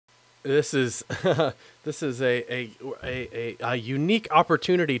This is this is a unique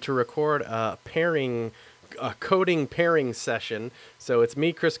opportunity to record a coding pairing session. So it's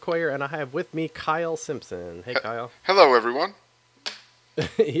me, Chris Coyier, and I have with me Kyle Simpson. Hey, Kyle. Hello, everyone.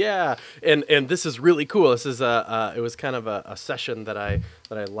 Yeah, and this is really cool. This is it was kind of a session that I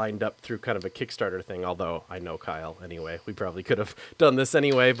lined up through kind of a Kickstarter thing. Although I know Kyle anyway, we probably could have done this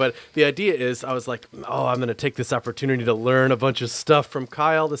anyway. But the idea is, I was like, oh, I'm gonna take this opportunity to learn a bunch of stuff from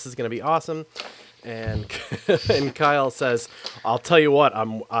Kyle. This is gonna be awesome. And and Kyle says, I'll tell you what,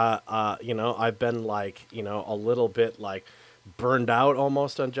 I've been like, a little bit like burned out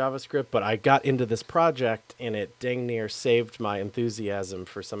almost on JavaScript, but I got into this project and it dang near saved my enthusiasm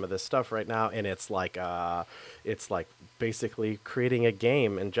for some of this stuff right now. And it's like basically creating a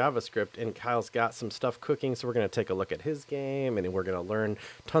game in JavaScript. And Kyle's got some stuff cooking, so we're gonna take a look at his game, and we're gonna learn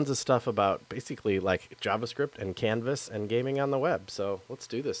tons of stuff about basically like JavaScript and Canvas and gaming on the web. So let's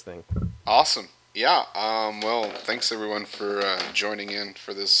do this thing. Awesome. Yeah. Well, thanks everyone for joining in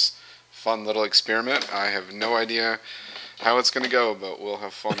for this fun little experiment. I have no idea how it's going to go, but we'll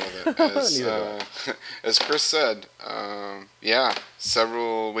have fun with it. As Chris said, yeah,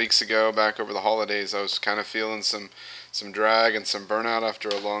 several weeks ago, back over the holidays, I was kind of feeling some drag and some burnout after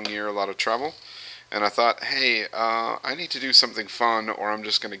a long year, a lot of travel. And I thought, hey, I need to do something fun, or I'm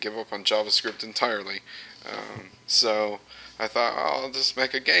just going to give up on JavaScript entirely. So I thought, I'll just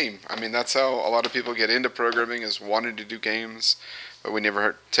make a game. I mean, that's how a lot of people get into programming, is wanting to do games, but we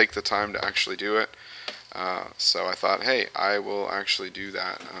never take the time to actually do it. So I thought, hey, I will actually do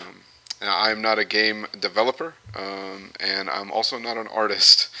that. Now, I'm not a game developer, and I'm also not an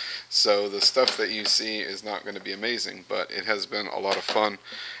artist, so the stuff that you see is not going to be amazing, but it has been a lot of fun,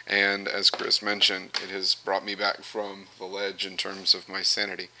 and as Chris mentioned, it has brought me back from the ledge in terms of my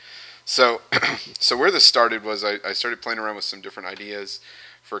sanity. So, so where this started was I started playing around with some different ideas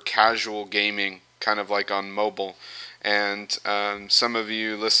for casual gaming, kind of like on mobile, and some of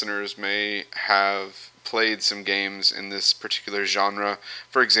you listeners may have played some games in this particular genre.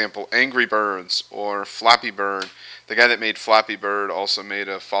 For example, Angry Birds or Flappy Bird. The guy that made Flappy Bird also made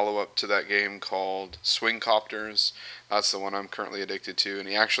a follow-up to that game called Swing Copters. That's the one I'm currently addicted to, and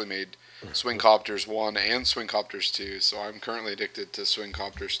he actually made Swing Copters 1 and Swing Copters 2, so I'm currently addicted to Swing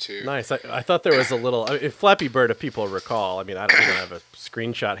Copters 2. Nice. I thought there was a little if Flappy Bird, if people recall. I mean, I don't even have a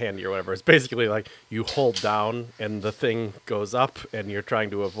screenshot handy or whatever. It's basically like you hold down and the thing goes up, and you're trying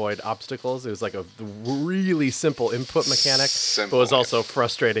to avoid obstacles. It was like a really simple input mechanic, but Simple. it was also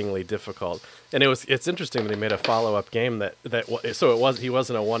frustratingly difficult. And it's interesting that he made a follow up game so he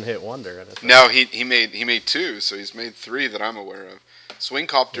wasn't a one hit wonder. No, he made two, so he's made three that I'm aware of. Swing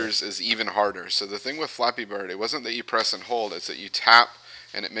Copters is even harder. So the thing with Flappy Bird, it wasn't that you press and hold, it's that you tap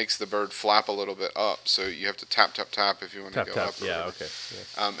and it makes the bird flap a little bit up. So you have to tap, tap, tap if you want to go up. Yeah, okay.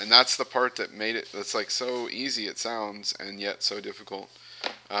 Yeah. And that's the part that made it, that's like so easy it sounds and yet so difficult.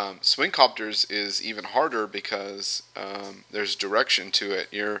 Swing Copters is even harder because there's direction to it.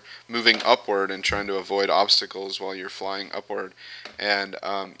 You're moving upward and trying to avoid obstacles while you're flying upward. And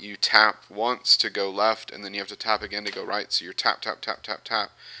you tap once to go left, and then you have to tap again to go right. So you're tap, tap, tap, tap,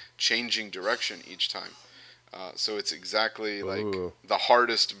 tap, changing direction each time. So it's exactly like the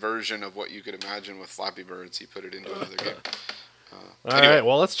hardest version of what you could imagine with Flappy Birds. He put it into another game. All Anyway, right.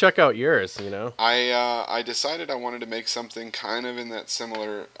 Well, let's check out yours. I decided I wanted to make something kind of in that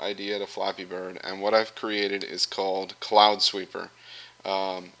similar idea to Flappy Bird, and what I've created is called Cloud Sweeper.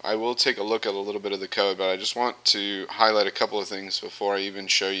 I will take a look at a little bit of the code, but I just want to highlight a couple of things before I even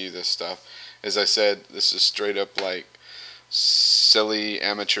show you this stuff. As I said, this is straight up like silly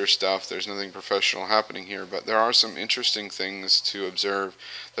amateur stuff. There's nothing professional happening here, but there are some interesting things to observe.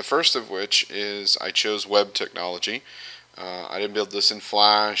 The first of which is I chose web technology. I didn't build this in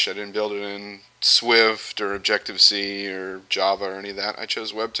Flash, I didn't build it in Swift or Objective-C or Java or any of that. I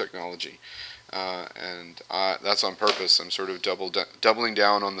chose web technology, and that's on purpose. I'm sort of doubling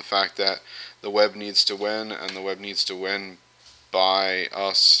down on the fact that the web needs to win, and the web needs to win by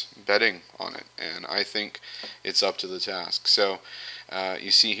us betting on it, and I think it's up to the task. So you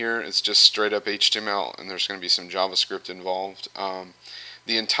see here, it's just straight up HTML, and there's going to be some JavaScript involved.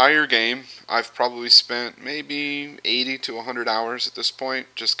 The entire game, I've probably spent maybe 80 to 100 hours at this point,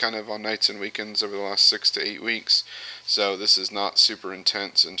 just kind of on nights and weekends over the last 6 to 8 weeks. So this is not super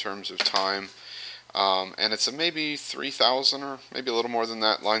intense in terms of time. And it's a maybe 3,000 or maybe a little more than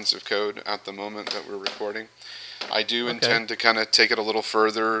that lines of code at the moment that we're recording. I do intend to kind of take it a little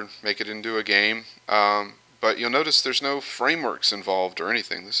further, make it into a game. But you'll notice there's no frameworks involved or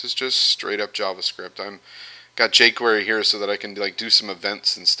anything. This is just straight up JavaScript. I'm got jQuery here so that I can like do some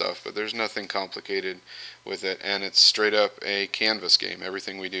events and stuff, but there's nothing complicated with it, and it's straight up a canvas game.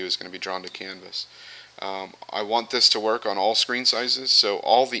 Everything we do is going to be drawn to canvas. I want this to work on all screen sizes, so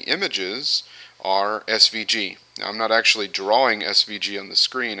all the images are SVG. Now, I'm not actually drawing SVG on the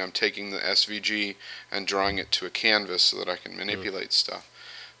screen. I'm taking the SVG and drawing it to a canvas so that I can manipulate stuff.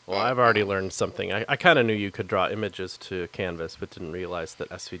 Well, I've already learned something. I kind of knew you could draw images to canvas, but didn't realize that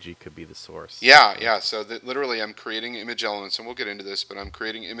SVG could be the source. Yeah. So literally, I'm creating image elements, and we'll get into this, but I'm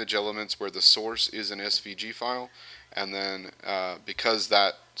creating image elements where the source is an SVG file, and then because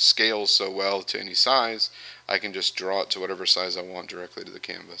that scales so well to any size, I can just draw it to whatever size I want directly to the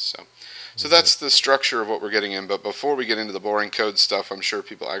canvas. So that's the structure of what we're getting in. But before we get into the boring code stuff, I'm sure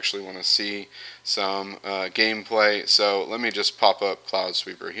people actually want to see some gameplay. So let me just pop up Cloud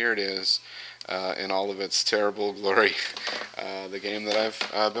Sweeper. Here it is in all of its terrible glory, the game that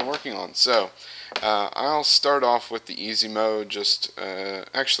I've been working on. So I'll start off with the easy mode.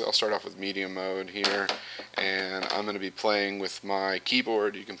 Actually, I'll start off with medium mode here, and I'm going to be playing with my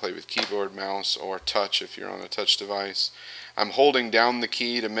keyboard. You can play with keyboard, mouse, or touch if you're on a touch device. I'm holding down the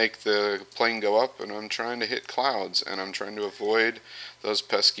key to make the plane go up, and I'm trying to hit clouds, and I'm trying to avoid those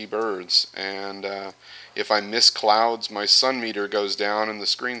pesky birds. And if I miss clouds, my sun meter goes down and the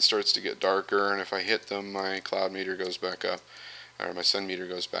screen starts to get darker, and if I hit them, my cloud meter goes back up, or my sun meter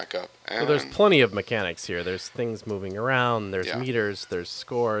goes back up. And so there's plenty of mechanics here. There's things moving around, there's Yeah. meters, there's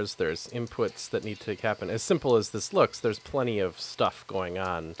scores, there's inputs that need to happen. As simple as this looks, there's plenty of stuff going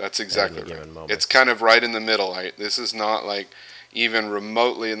on. That's exactly at any right. given moment. It's kind of right in the middle. This is not like even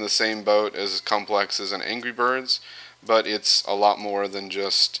remotely in the same boat as complex as an Angry Birds, but it's a lot more than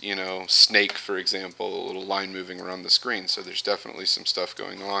just, Snake, for example, a little line moving around the screen. So there's definitely some stuff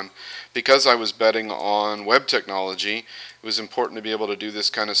going on. Because I was betting on web technology, it was important to be able to do this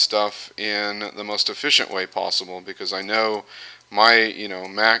kind of stuff in the most efficient way possible, because I know my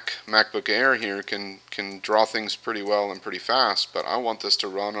MacBook Air here can draw things pretty well and pretty fast, but I want this to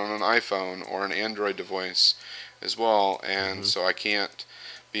run on an iPhone or an Android device as well, and so I can't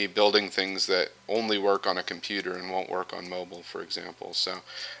be building things that only work on a computer and won't work on mobile, for example. So,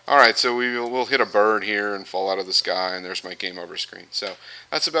 alright, so we'll hit a bird here and fall out of the sky, and there's my game over screen. So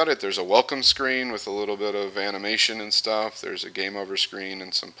that's about it. There's a welcome screen with a little bit of animation and stuff. There's a game over screen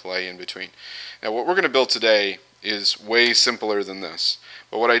and some play in between. Now what we're going to build today is way simpler than this.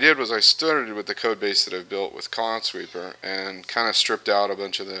 But what I did was I started with the code base that I've built with Cloud Sweeper and kind of stripped out a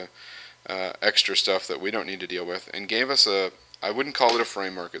bunch of the extra stuff that we don't need to deal with, and gave us I wouldn't call it a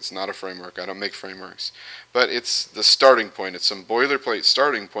framework. It's not a framework. I don't make frameworks. But it's the starting point. It's some boilerplate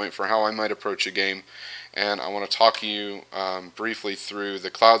starting point for how I might approach a game. And I want to talk you briefly through the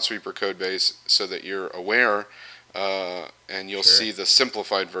Cloud Sweeper code base so that you're aware, and you'll see the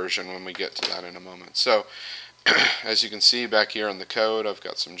simplified version when we get to that in a moment. So as you can see back here in the code, I've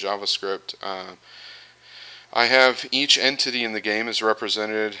got some JavaScript. I have each entity in the game is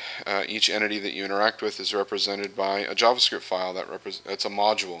represented, each entity that you interact with is represented by a JavaScript file that's a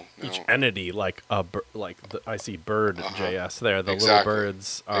module. Each entity, I see bird.js there. The Exactly. little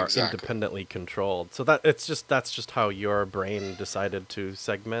birds are independently controlled. So that's just how your brain decided to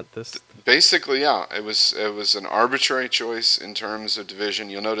segment this. Basically, yeah, it was an arbitrary choice in terms of division.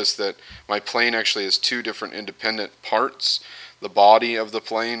 You'll notice that my plane actually has two different independent parts. The body of the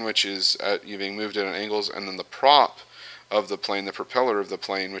plane, which is being moved at angles, and then the prop of the plane, the propeller of the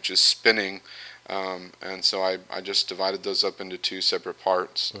plane, which is spinning. And so I just divided those up into two separate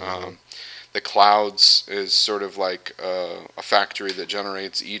parts. The clouds is sort of like a factory that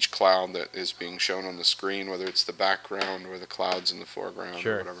generates each cloud that is being shown on the screen, whether it's the background or the clouds in the foreground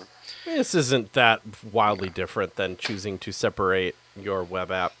or whatever. This isn't that wildly different than choosing to separate your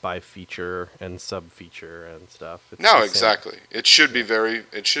web app by feature and sub-feature and stuff. It's No, exactly. It should be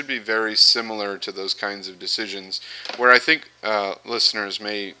very similar to those kinds of decisions. Where I think listeners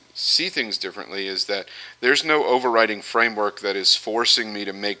may see things differently is that there's no overriding framework that is forcing me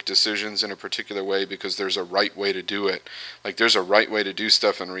to make decisions in a particular way because there's a right way to do it. Like there's a right way to do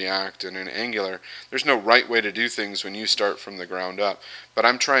stuff in React and in Angular. There's no right way to do things when you start from the ground up. But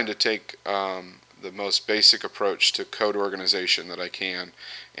I'm trying to take the most basic approach to code organization that I can,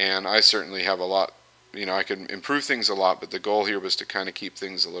 and I certainly have a lot. I can improve things a lot, but the goal here was to kind of keep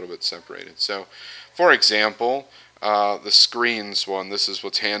things a little bit separated. So, for example, the screens one, this is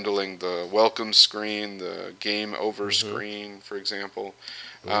what's handling the welcome screen, the game over screen, for example.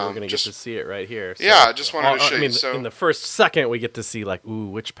 We're going to get to see it right here. So, yeah, I just wanted to show you. So, in the first second, we get to see,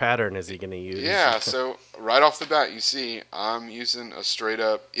 which pattern is he going to use? Yeah, so right off the bat, you see I'm using a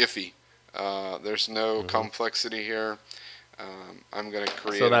straight-up iffy. There's no complexity here. I'm going to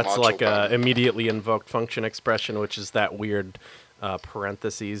create So a that's module like a pattern. immediately invoked function expression, which is that weird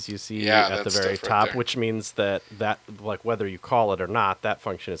parentheses you see Yeah, at the that very stuff right top, there. which means that like whether you call it or not, that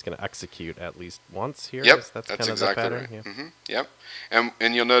function is going to execute at least once here. Yep, That's that's kind of the exactly pattern. right. Yeah. Yep,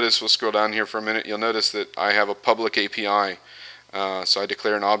 and you'll notice, we'll scroll down here for a minute. You'll notice that I have a public API. So I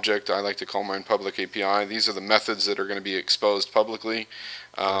declare an object. I like to call mine public API. These are the methods that are going to be exposed publicly,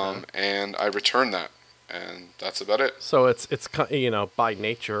 and I return that, and that's about it. So it's by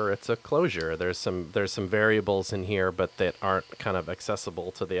nature it's a closure. There's some variables in here, but that aren't kind of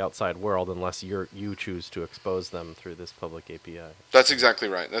accessible to the outside world unless you choose to expose them through this public API. That's exactly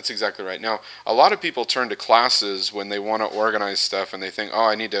right. That's exactly right. Now, a lot of people turn to classes when they want to organize stuff, and they think, "Oh,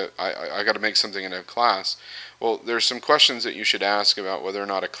 I got to make something in a class." Well, there's some questions that you should ask about whether or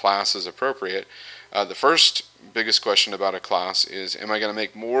not a class is appropriate. The first biggest question about a class is, am I going to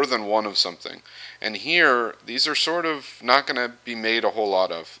make more than one of something? And here, these are sort of not going to be made a whole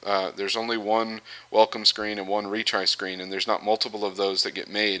lot of. There's only one welcome screen and one retry screen, and there's not multiple of those that get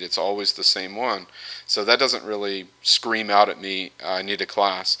made. It's always the same one. So that doesn't really scream out at me, I need a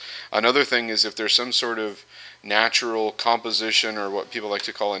class. Another thing is, if there's some sort of natural composition, or what people like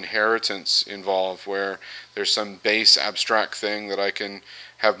to call inheritance, involved, where there's some base abstract thing that I can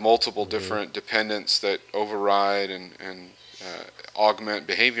have multiple different dependents that override and augment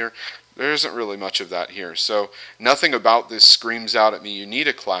behavior. There isn't really much of that here. So nothing about this screams out at me, you need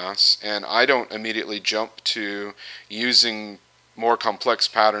a class, and I don't immediately jump to using more complex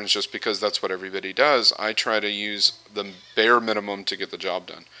patterns just because that's what everybody does. I try to use the bare minimum to get the job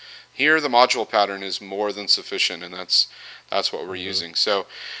done. Here, the module pattern is more than sufficient, and that's what we're using. So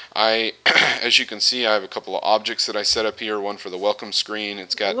as you can see, I have a couple of objects that I set up here, one for the welcome screen.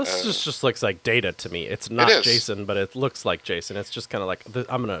 It's got... Well, this just looks like data to me. It's not JSON, but it looks like JSON. It's just kind of like,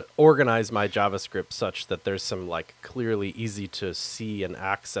 I'm going to organize my JavaScript such that there's some like clearly easy to see and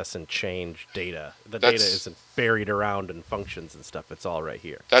access and change data. The data isn't buried around in functions and stuff. It's all right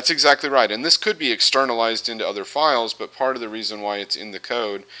here. That's exactly right. And this could be externalized into other files, but part of the reason why it's in the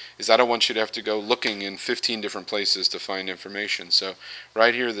code is I don't want you to have to go looking in 15 different places to find information. So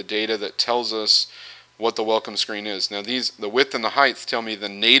right here, the data that tells us what the welcome screen is. Now the width and the height tell me the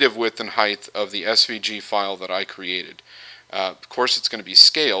native width and height of the SVG file that I created. Of course, it's going to be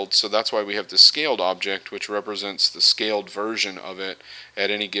scaled, so that's why we have the scaled object, which represents the scaled version of it at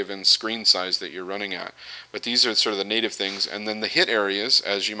any given screen size that you're running at. But these are sort of the native things. And then the hit areas,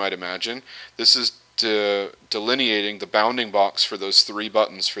 as you might imagine, this is delineating the bounding box for those three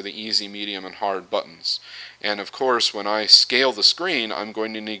buttons, for the easy, medium, and hard buttons. And of course, when I scale the screen, I'm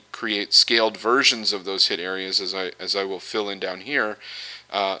going to need to create scaled versions of those hit areas, as I will fill in down here,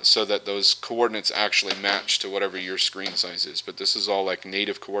 so that those coordinates actually match to whatever your screen size is. But this is all like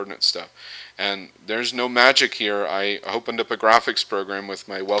native coordinate stuff. And there's no magic here. I opened up a graphics program with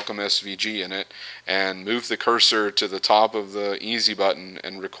my welcome SVG in it and moved the cursor to the top of the easy button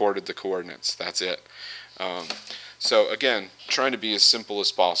and recorded the coordinates. That's it. So again, trying to be as simple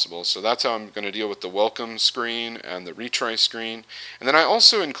as possible. So that's how I'm going to deal with the welcome screen and the retry screen. And then I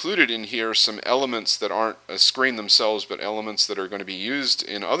also included in here some elements that aren't a screen themselves, but elements that are going to be used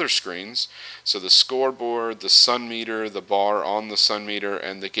in other screens. So the scoreboard, the sun meter, the bar on the sun meter,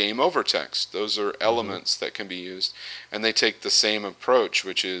 and the game over text. Those are elements that can be used. And they take the same approach,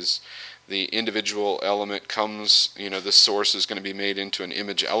 which is the individual element comes, the source is going to be made into an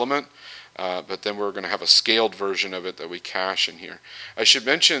image element. But then we're going to have a scaled version of it that we cache in here. I should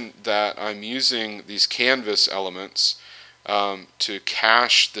mention that I'm using these canvas elements to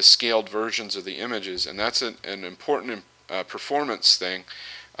cache the scaled versions of the images, and that's an important performance thing.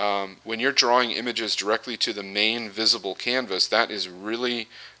 When you're drawing images directly to the main visible canvas, that is really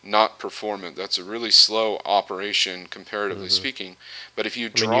not performant. That's a really slow operation, comparatively speaking. But if you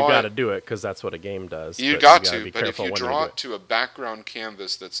draw, you got to do it because that's what a game does. You got to. But if you draw it to a background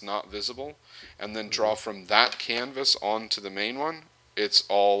canvas that's not visible, and then draw from that canvas onto the main one, it's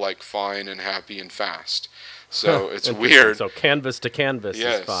all like fine and happy and fast. So it's weird. So canvas to canvas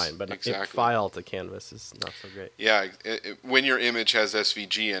is fine, but exactly. file to canvas is not so great. Yeah, when your image has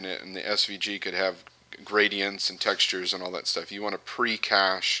SVG in it, and the SVG could have gradients and textures and all that stuff, you want to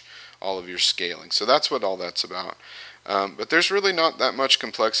pre-cache all of your scaling. So that's what all that's about. But there's really not that much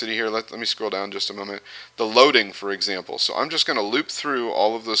complexity here. Let me scroll down just a moment. The loading, for example. So I'm just going to loop through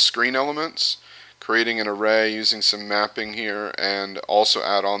all of those screen elements, creating an array using some mapping here, and also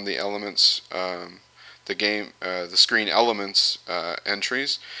add on the elements, the screen elements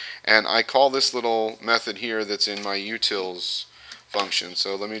entries. And I call this little method here that's in my utils function.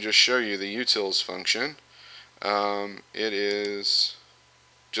 So let me just show you the utils function. It is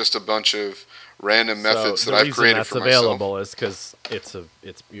just a bunch of random So methods that the I've reason created that's for myself. available is because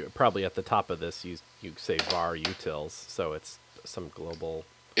you're probably at the top of this. You say var utils, so it's some global.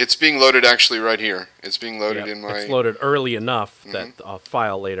 It's being loaded actually right here. It's being loaded Yep, in it's my... loaded early enough that Mhm. a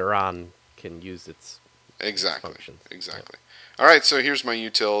file later on can use its Exactly. functions. Exactly. All right, so here's my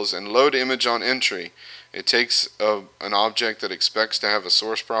utils and load image on entry. It takes an object that expects to have a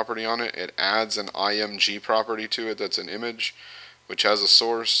source property on it. It adds an img property to it that's an image, which has a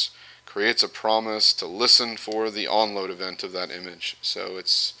source, creates a promise to listen for the onload event of that image. So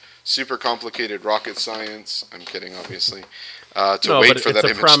it's super complicated rocket science. I'm kidding, obviously. To No, wait but for it's that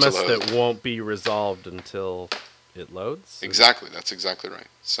a image to promise load. that won't be resolved until it loads. Exactly, that's exactly right.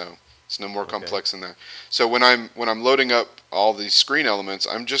 So it's no more Okay. complex than that. So when I'm loading up all these screen elements,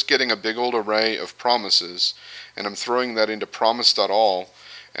 I'm just getting a big old array of promises, and I'm throwing that into promise.all,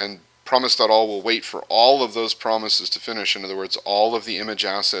 and promise.all will wait for all of those promises to finish. In other words, all of the image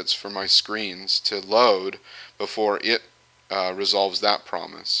assets for my screens to load before it resolves that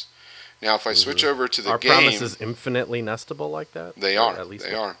promise. Now, if I switch over to the Are game, promises infinitely nestable like that? they Or are. at least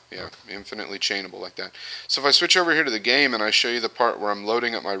They are. Yeah, infinitely chainable like that. So if I switch over here to the game and I show you the part where I'm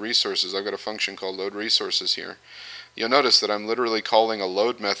loading up my resources, I've got a function called load resources here. You'll notice that I'm literally calling a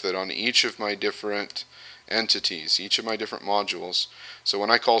load method on each of my different entities, each of my different modules. So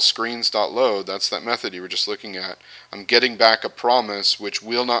when I call screens.load, that's that method you were just looking at. I'm getting back a promise which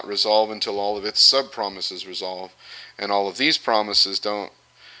will not resolve until all of its sub-promises resolve. And all of these promises don't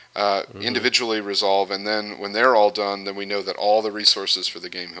individually resolve, and then when they're all done, then we know that all the resources for the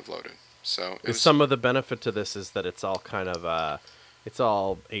game have loaded. So some of the benefit to this is that it's all kind of it's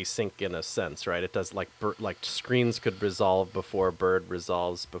all async in a sense, right? It does like screens could resolve before bird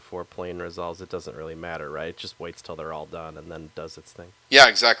resolves, before plane resolves. It doesn't really matter, right? It just waits till they're all done and then does its thing. yeah,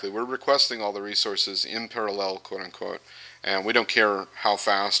 exactly. We're requesting all the resources in parallel, quote unquote, and we don't care how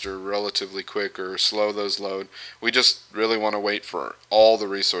fast or relatively quick or slow those load. We just really want to wait for all the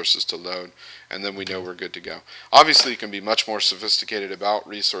resources to load, and then we know we're good to go. Obviously, you can be much more sophisticated about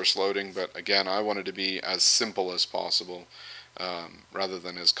resource loading, but again, I want it to be as simple as possible, rather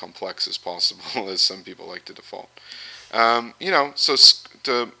than as complex as possible, as some people like to default. So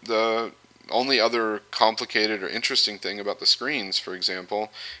the only other complicated or interesting thing about the screens, for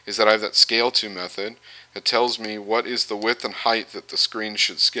example, is that I have that scale to method that tells me what is the width and height that the screens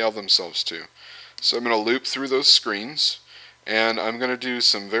should scale themselves to. So I'm going to loop through those screens, and I'm going to do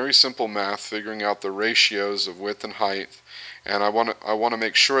some very simple math figuring out the ratios of width and height, and I want to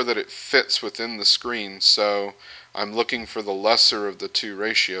make sure that it fits within the screen. So I'm looking for the lesser of the two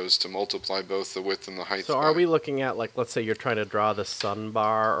ratios to multiply both the width and the height. So are we looking at, like, let's say you're trying to draw the sun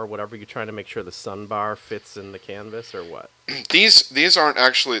bar or whatever, you're trying to make sure the sun bar fits in the canvas, or what? These aren't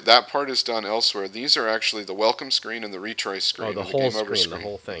actually, that part is done elsewhere. These are actually the welcome screen and the retry screen. Oh, the and whole game over screen, the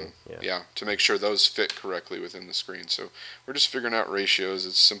whole thing. Yeah, to make sure those fit correctly within the screen. So we're just figuring out ratios.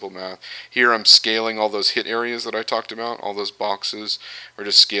 It's simple math. Here I'm scaling all those hit areas that I talked about, all those boxes. We're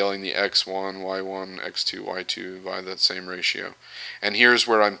just scaling the x1, y1, x2, y2 by that same ratio. And here's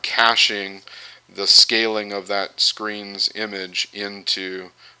where I'm caching the scaling of that screen's image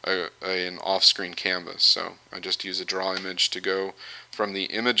into an off-screen canvas. So I just use a draw image to go from the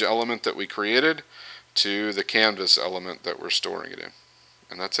image element that we created to the canvas element that we're storing it in.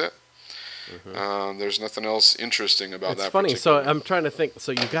 And that's it. There's nothing else interesting about that. It's funny. So I'm trying to think.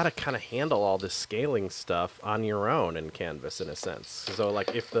 So you got to kind of handle all this scaling stuff on your own in Canvas, in a sense. So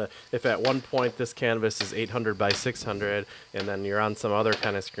like if at one point this canvas is 800 by 600, and then you're on some other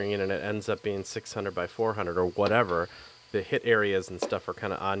kind of screen and it ends up being 600 by 400 or whatever, the hit areas and stuff are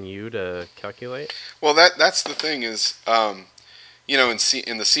kind of on you to calculate. Well, that's the thing is, in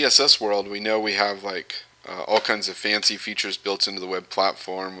the CSS world, we know we have like all kinds of fancy features built into the web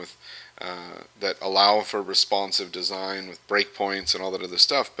platform with that allow for responsive design with breakpoints and all that other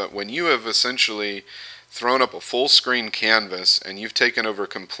stuff. But when you have essentially thrown up a full screen canvas and you've taken over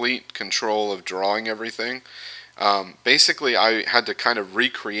complete control of drawing everything, basically I had to kind of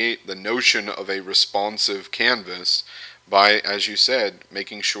recreate the notion of a responsive canvas by, as you said,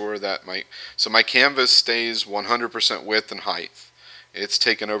 making sure that my canvas stays 100% width and height. It's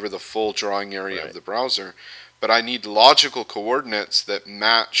taken over the full drawing area of the browser, but I need logical coordinates that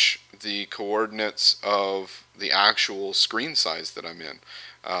match the coordinates of the actual screen size that I'm in.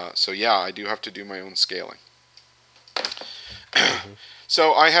 So yeah, I do have to do my own scaling.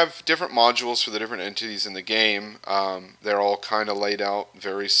 So I have different modules for the different entities in the game. They're all kind of laid out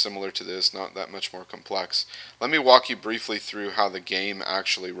very similar to this, not that much more complex. Let me walk you briefly through how the game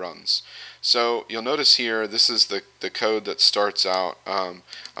actually runs. So you'll notice here, this is the code that starts out.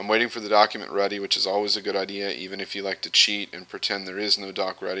 I'm waiting for the document ready, which is always a good idea, even if you like to cheat and pretend there is no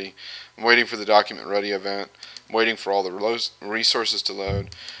doc ready. I'm waiting for the document ready event. I'm waiting for all the resources to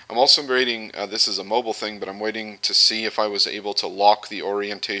load. I'm also waiting, this is a mobile thing, but I'm waiting to see if I was able to lock the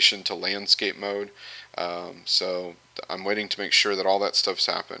orientation to landscape mode. So I'm waiting to make sure that all that stuff's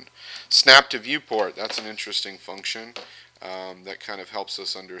happened. Snap to viewport, that's an interesting function. That kind of helps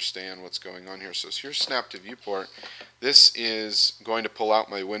us understand what's going on here. So here's snap to viewport. This is going to pull out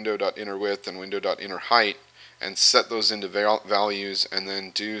my window.innerWidth and window.innerHeight and set those into values, and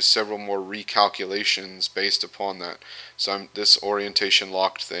then do several more recalculations based upon that. So this orientation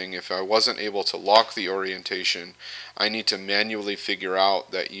locked thing, if I wasn't able to lock the orientation, I need to manually figure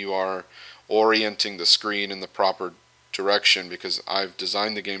out that you are orienting the screen in the proper direction, because I've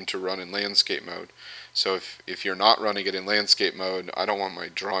designed the game to run in landscape mode. So if you're not running it in landscape mode, I don't want my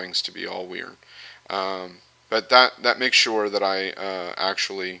drawings to be all weird. But that makes sure that I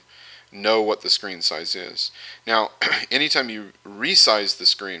actually know what the screen size is. Now, anytime you resize the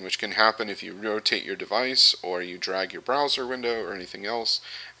screen, which can happen if you rotate your device or you drag your browser window or anything else,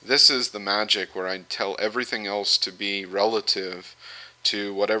 this is the magic where I tell everything else to be relative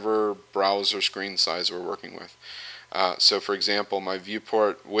to whatever browser screen size we're working with. So for example, my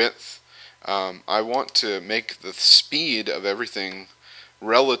viewport width, I want to make the speed of everything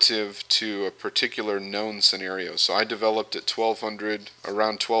relative to a particular known scenario. So I developed at 1200,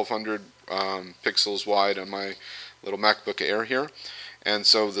 around 1200 pixels wide on my little MacBook Air here. And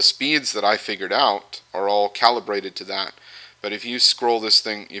so the speeds that I figured out are all calibrated to that. But if you scroll this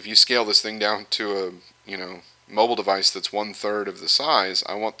thing, if you scale this thing down to a, mobile device that's 1/3 of the size,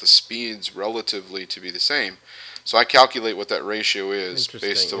 I want the speeds relatively to be the same. So I calculate what that ratio is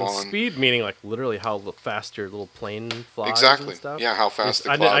based on speed, meaning like literally how fast your little plane flies. Exactly. And stuff. Yeah, how fast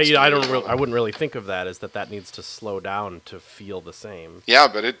the clouds. I wouldn't really think of that as that needs to slow down to feel the same. Yeah,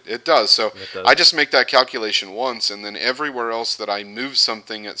 but it does. So it does. I just make that calculation once, and then everywhere else that I move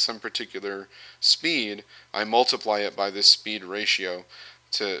something at some particular speed, I multiply it by this speed ratio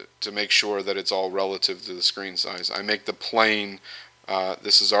to make sure that it's all relative to the screen size. I make the plane.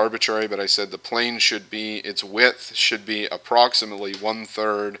 This is arbitrary, but I said the plane should be, its width should be approximately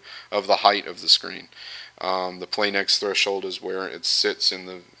 1/3 of the height of the screen. The plane X threshold is where it sits in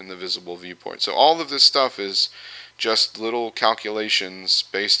the visible viewport. So all of this stuff is just little calculations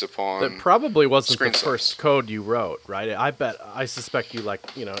based upon. That probably wasn't the size. first code you wrote, right? I suspect you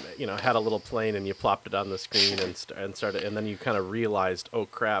had a little plane and you plopped it on the screen and started, and then you kind of realized, oh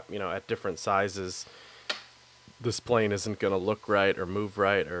crap, at different sizes, this plane isn't going to look right or move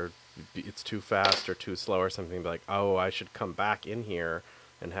right, or it's too fast or too slow or something. Like, oh, I should come back in here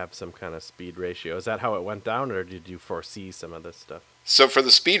and have some kind of speed ratio. Is that how it went down, or did you foresee some of this stuff? So for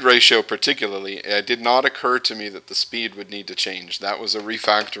the speed ratio particularly, it did not occur to me that the speed would need to change. That was a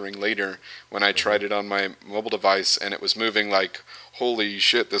refactoring later when I tried it on my mobile device, and it was moving like, holy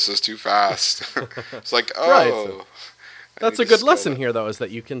shit, this is too fast. It's like, oh. Right, so that's a good lesson here, though, is that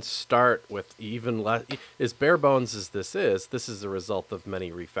you can start with even less. As bare bones as this is a result of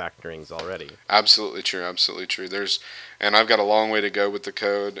many refactorings already. Absolutely true. Absolutely true. And I've got a long way to go with the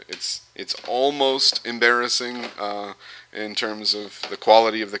code. It's almost embarrassing in terms of the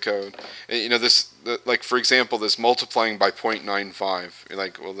quality of the code. Like for example, this multiplying by 0.95. You're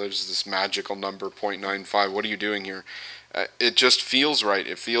like, well, there's this magical number 0.95. What are you doing here? It just feels right.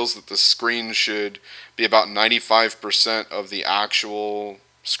 It feels that the screen should be about 95% of the actual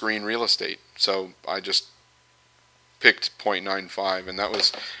screen real estate. So I just picked 0.95, and that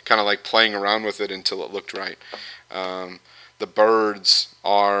was kind of like playing around with it until it looked right. The birds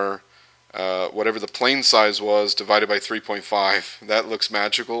are whatever the plane size was divided by 3.5. That looks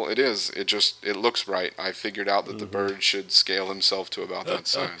magical. It is. It looks right. I figured out that the bird should scale himself to about that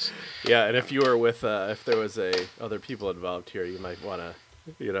size. Yeah, and if you were with, if there was other people involved here, you might want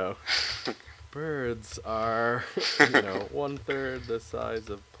to, birds are, 1/3 the size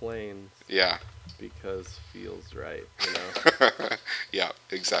of planes. Yeah. Because feels right, Yeah,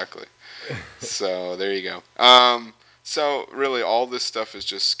 exactly. So there you go. So really all this stuff is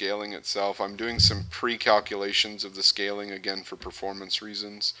just scaling itself. I'm doing some pre-calculations of the scaling, again, for performance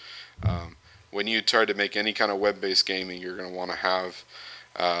reasons. When you try to make any kind of web-based gaming, you're going to want to have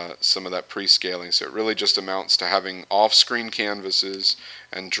some of that pre-scaling. So it really just amounts to having off-screen canvases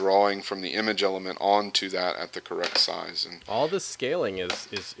and drawing from the image element onto that at the correct size. And all this scaling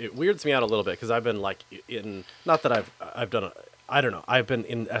it weirds me out a little bit, because I've been like not that I've done I don't know. I've been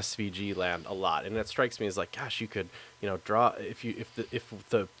in SVG land a lot, and it strikes me as like, gosh, you could, draw if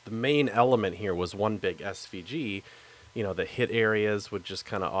the main element here was one big SVG, the hit areas would just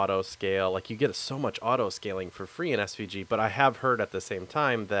kind of auto scale. Like you get so much auto scaling for free in SVG, but I have heard at the same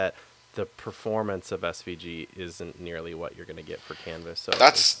time that the performance of SVG isn't nearly what you're going to get for Canvas. So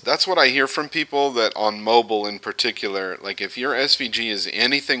That's what I hear from people, that on mobile in particular, like if your SVG is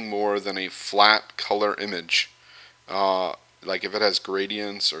anything more than a flat color image, like if it has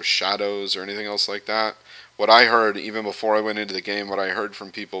gradients or shadows or anything else like that, what I heard even before I went into the game, what I heard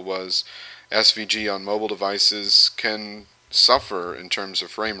from people was SVG on mobile devices can suffer in terms of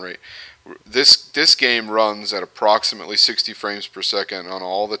frame rate. This game runs at approximately 60 frames per second on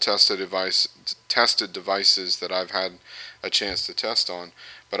all the tested devices that I've had a chance to test on.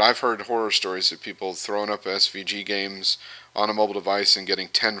 But I've heard horror stories of people throwing up SVG games on a mobile device and getting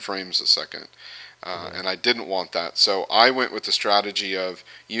 10 frames a second. And I didn't want that. So I went with the strategy of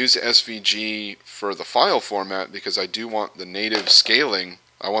use SVG for the file format, because I do want the native scaling.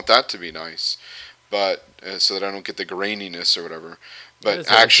 I want that to be nice, but so that I don't get the graininess or whatever.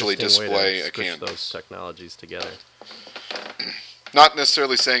 But actually display a canvas. Those technologies together. Not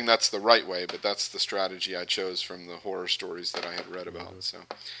necessarily saying that's the right way, but that's the strategy I chose from the horror stories that I had read about. So,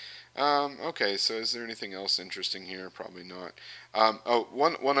 okay. So, is there anything else interesting here? Probably not.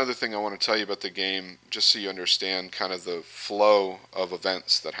 One other thing I want to tell you about the game, just so you understand kind of the flow of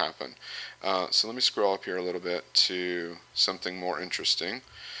events that happen. So let me scroll up here a little bit to something more interesting.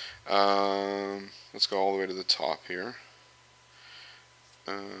 Let's go all the way to the top here.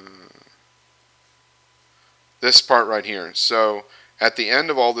 This part right here. So at the end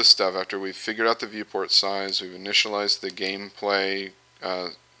of all this stuff, after we've figured out the viewport size, we've initialized the gameplay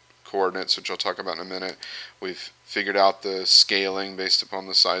coordinates, which I'll talk about in a minute, we've figured out the scaling based upon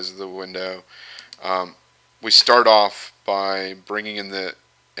the size of the window, we start off by bringing in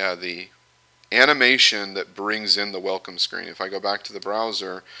the animation that brings in the welcome screen. If I go back to the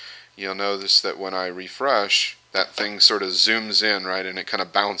browser, you'll notice that when I refresh, that thing sort of zooms in, right, and it kind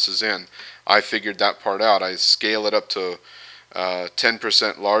of bounces in. I figured that part out. I scale it up to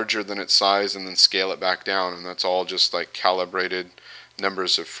 10% larger than its size and then scale it back down, and that's all just like calibrated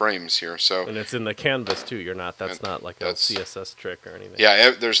numbers of frames here. So, and it's in the canvas too. That's not like a CSS trick or anything. Yeah,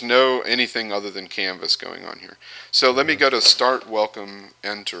 there's no anything other than canvas going on here. So let me go to start welcome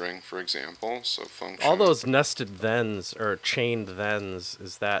entering, for example. So function. All those nested thens or chained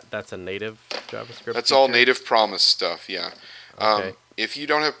thens, that's a native JavaScript? That's feature? All native promise stuff, yeah. Okay. If you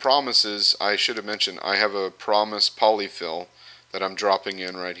don't have promises, I should have mentioned I have a promise polyfill that I'm dropping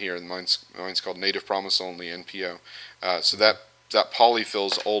in right here. Mine's called native promise only, NPO. So that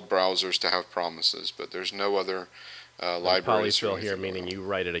polyfills old browsers to have promises, but there's no other libraries. Polyfill here meaning you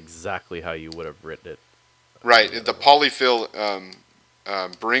write it exactly how you would have written it. Right. The polyfill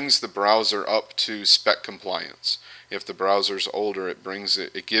brings the browser up to spec compliance. If the browser's older,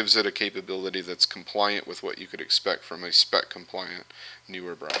 it gives it a capability that's compliant with what you could expect from a spec compliant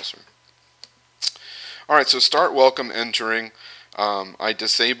newer browser. All right, so start welcome entering. I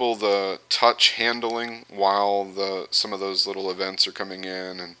disable the touch handling while some of those little events are coming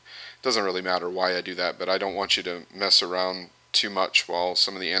in, and it doesn't really matter why I do that, but I don't want you to mess around too much while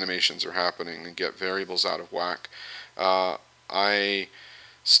some of the animations are happening and get variables out of whack. I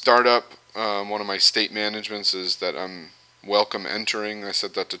start up one of my state managements is that I'm welcome entering. I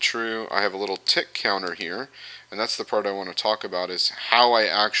set that to true. I have a little tick counter here, and that's the part I want to talk about, is how I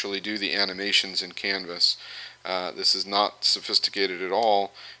actually do the animations in Canvas. This is not sophisticated at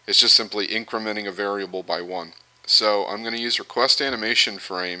all. It's just simply incrementing a variable by 1. So I'm going to use request animation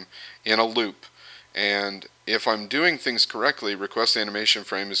frame in a loop, and if I'm doing things correctly, request animation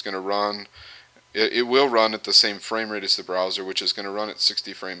frame is going to run. It will run at the same frame rate as the browser, which is going to run at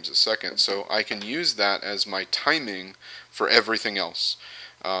 60 frames a second. So I can use that as my timing for everything else.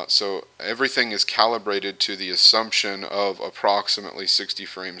 So everything is calibrated to the assumption of approximately 60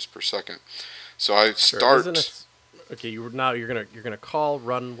 frames per second. So I start. Okay, you're gonna call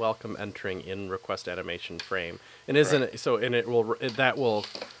run welcome entering in request animation frame, and isn't it so? And that will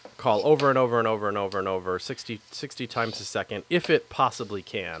call over and over and over and over and over 60 times a second if it possibly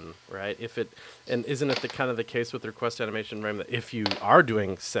can, right? And isn't it the case with request animation frame that if you are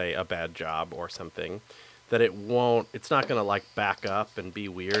doing, say, a bad job or something, that it's not gonna like back up and be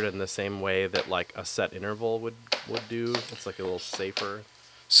weird in the same way that like a set interval would do. It's like a little safer.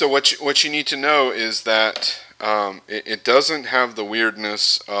 So what you need to know is that it doesn't have the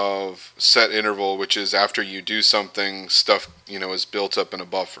weirdness of set interval, which is after you do something, stuff is built up in a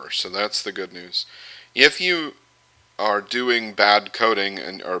buffer. So that's the good news. If you are doing bad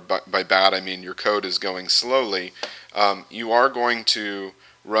coding, or by bad I mean your code is going slowly, you are going to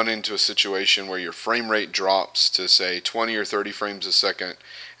run into a situation where your frame rate drops to say 20 or 30 frames a second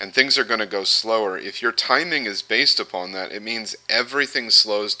and things are going to go slower, if your timing is based upon that, it means everything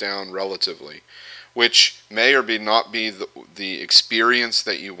slows down relatively, which may or may not be the experience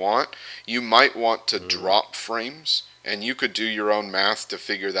that you want. You might want to drop frames, and you could do your own math to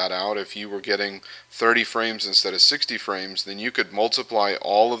figure that out. If you were getting 30 frames instead of 60 frames, then you could multiply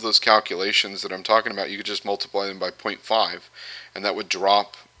all of those calculations that I'm talking about. You could just multiply them by 0.5, and that would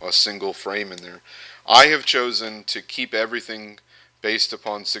drop a single frame in there. I have chosen to keep everything based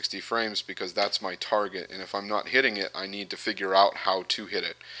upon 60 frames because that's my target, and if I'm not hitting it, I need to figure out how to hit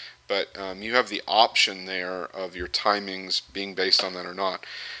it. But you have the option there of your timings being based on that or not.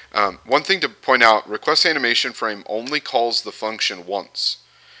 One thing to point out, request animation frame only calls the function once.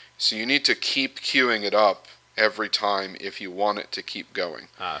 So you need to keep queuing it up every time if you want it to keep going.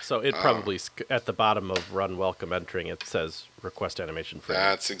 So it probably, at the bottom of run welcome entering, it says request animation frame.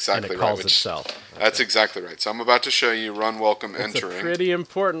 That's exactly and it right. calls itself. That's exactly right. So I'm about to show you run welcome entering. It's a pretty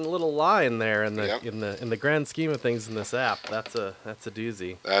important little line there in the Yep. in the grand scheme of things in this app. That's a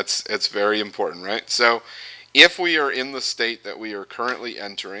doozy. It's very important, right? So if we are in the state that we are currently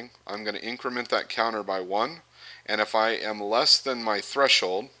entering, I'm going to increment that counter by 1. And if I am less than my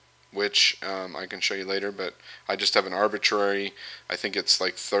threshold, which I can show you later, but I just have an arbitrary, I think it's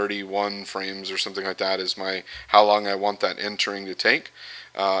like 31 frames or something like that is how long I want that entering to take.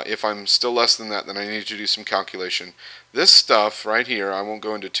 If I'm still less than that, then I need to do some calculation. This stuff right here, I won't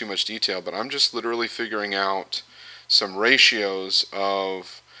go into too much detail, but I'm just literally figuring out some ratios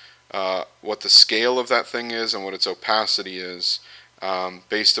of what the scale of that thing is and what its opacity is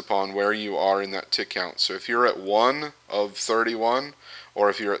based upon where you are in that tick count. So if you're at 1 of 31, or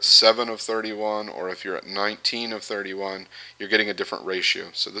if you're at 7 of 31, or if you're at 19 of 31, you're getting a different ratio.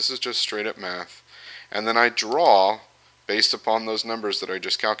 So this is just straight up math. And then I draw, based upon those numbers that I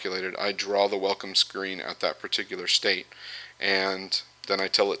just calculated, I draw the welcome screen at that particular state. And then I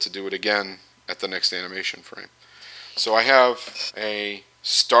tell it to do it again at the next animation frame. So I have a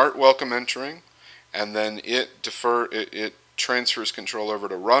start welcome entering, and then it transfers control over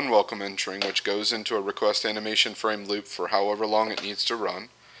to run welcome entering, which goes into a request animation frame loop for however long it needs to run.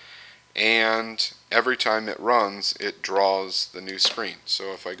 And every time it runs, it draws the new screen.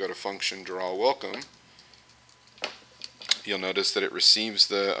 So if I go to function draw welcome, you'll notice that it receives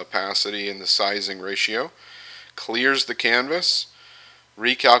the opacity and the sizing ratio, clears the canvas,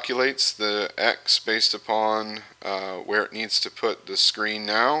 recalculates the X based upon where it needs to put the screen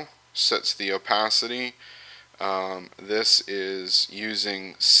now, sets the opacity. This is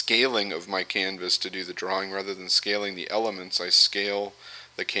using scaling of my canvas to do the drawing rather than scaling the elements. I scale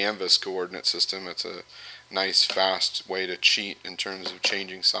the canvas coordinate system. It's a nice fast way to cheat in terms of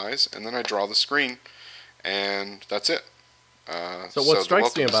changing size, and then I draw the screen, and that's it. So what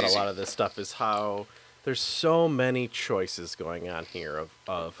strikes me about a lot of this stuff is how there's so many choices going on here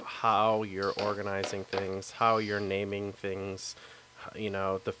of how you're organizing things, how you're naming things,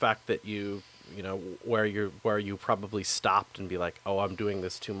 the fact that where you probably stopped and be like, oh, I'm doing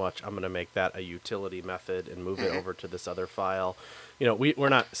this too much, I'm going to make that a utility method and move it over to this other file. We're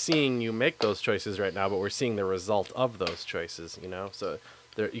not seeing you make those choices right now, but we're seeing the result of those choices, so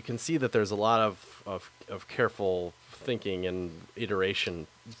there you can see that there's a lot of careful thinking and iteration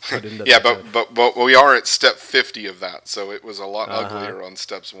put into yeah, that. but we are at step 50 of that, so it was a lot uglier on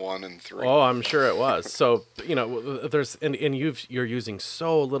steps 1 and 3. Oh, I'm sure it was. So there's and you're using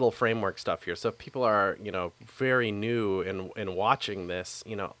so little framework stuff here. So if people are very new in watching this,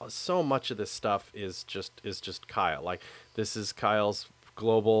 so much of this stuff is just Kyle. Like this is Kyle's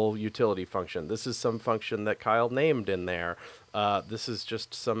global utility function. This is some function that Kyle named in there. This is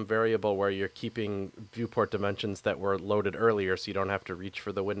just some variable where you're keeping viewport dimensions that were loaded earlier, so you don't have to reach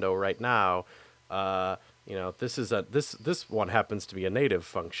for the window right now. This is this one happens to be a native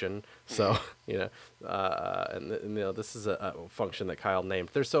function, so this is a function that Kyle named.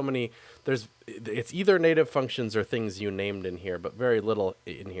 There's so many. It's either native functions or things you named in here, but very little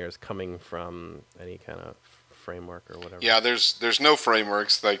in here is coming from any kind of framework or whatever. Yeah, there's no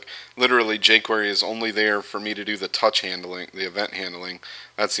frameworks. Like literally jQuery is only there for me to do the touch handling, the event handling.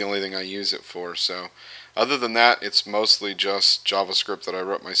 That's the only thing I use it for. So other than that, it's mostly just JavaScript that I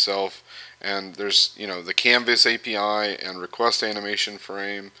wrote myself. And there's the Canvas API and request animation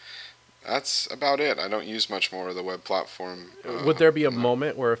frame. That's about it. I don't use much more of the web platform. Would there be a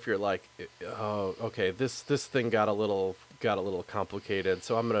moment where if you're like, oh, okay, this thing got a little complicated,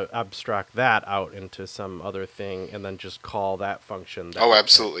 so I'm going to abstract that out into some other thing and then just call that function. Oh,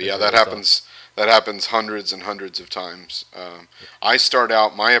 absolutely. Yeah, that happens. That happens hundreds and hundreds of times. I start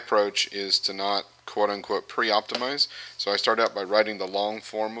out, my approach is to not quote-unquote pre-optimize. So I start out by writing the long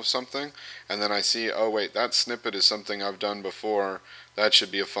form of something, and then I see, oh wait, that snippet is something I've done before, that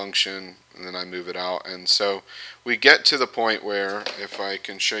should be a function, and then I move it out. And so we get to the point where, if I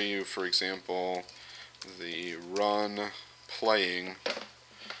can show you, for example, the run playing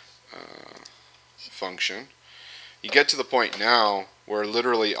function, you get to the point now where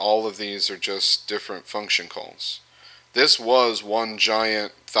literally all of these are just different function calls. This was one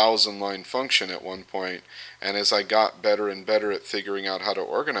giant 1,000-line function at one point, and as I got better and better at figuring out how to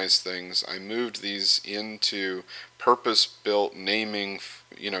organize things, I moved these into purpose-built naming,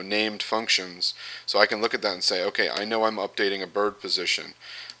 named functions. So I can look at that and say, okay, I know I'm updating a bird position.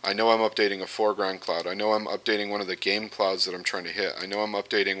 I know I'm updating a foreground cloud. I know I'm updating one of the game clouds that I'm trying to hit. I know I'm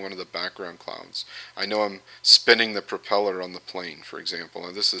updating one of the background clouds. I know I'm spinning the propeller on the plane, for example,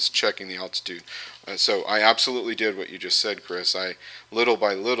 and this is checking the altitude. So I absolutely did what you just said, Chris. I, little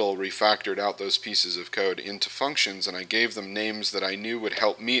by little, refactored out those pieces of code into functions, and I gave them names that I knew would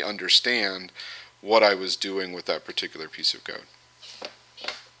help me understand what I was doing with that particular piece of code.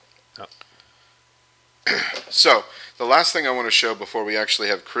 Oh. So, the last thing I want to show before we actually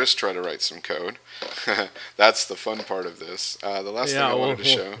have Chris try to write some code, that's the fun part of this. The last thing I wanted to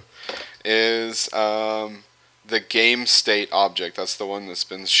show is the game state object. That's the one that's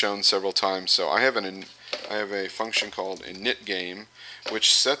been shown several times. So I have a function called initGame,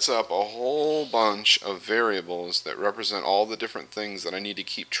 which sets up a whole bunch of variables that represent all the different things that I need to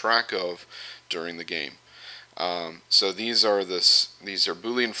keep track of during the game. So these are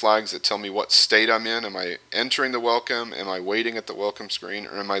Boolean flags that tell me what state I'm in. Am I entering the welcome? Am I waiting at the welcome screen?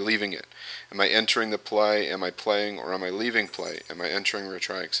 Or am I leaving it? Am I entering the play? Am I playing? Or am I leaving play? Am I entering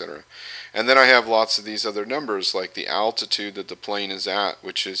retry, etc.? And then I have lots of these other numbers, like the altitude that the plane is at,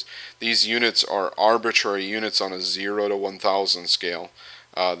 which is, these units are arbitrary units on a 0 to 1,000 scale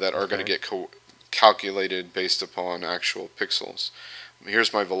that are going to get calculated based upon actual pixels.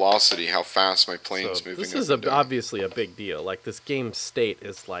 Here's my velocity, how fast my plane's moving. This is obviously a big deal. Like, this game state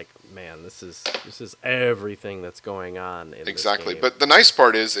is like, man, this is everything that's going on in exactly. this game. But the nice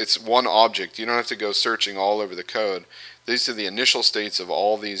part is it's one object. You don't have to go searching all over the code. These are the initial states of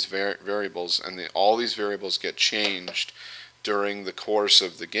all these variables, and all these variables get changed during the course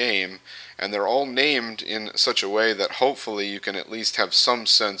of the game, and they're all named in such a way that hopefully you can at least have some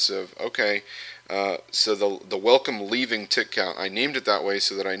sense of, okay, so the welcome leaving tick count, I named it that way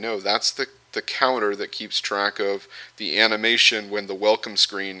so that I know that's the counter that keeps track of the animation when the welcome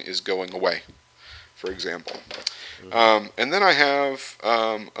screen is going away, for example. And then I have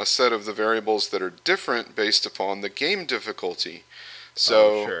a set of the variables that are different based upon the game difficulty.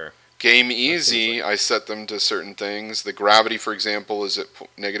 So sure. Game easy, I set them to certain things. The gravity, for example, is at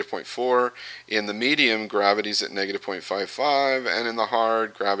negative 0.4. In the medium, gravity's at negative 0.55, and in the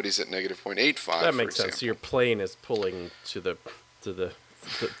hard, gravity's at negative 0.85. That makes sense. So your plane is pulling to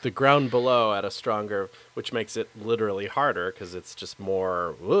the ground below at a stronger, which makes it literally harder because it's just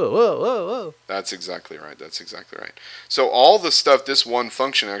more whoa, whoa, whoa, whoa. That's exactly right. That's exactly right. So all the stuff, this one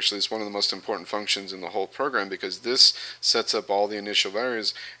function actually is one of the most important functions in the whole program, because this sets up all the initial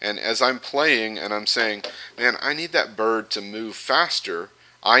values. And as I'm playing and I'm saying, man, I need that bird to move faster,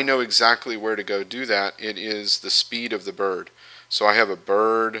 I know exactly where to go do that. It is the speed of the bird. So I have a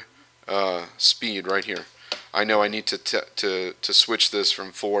bird speed right here. I know I need to switch this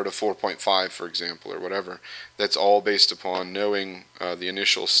from 4 to 4.5, for example, or whatever. That's all based upon knowing the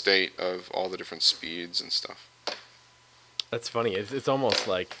initial state of all the different speeds and stuff. That's funny. It's almost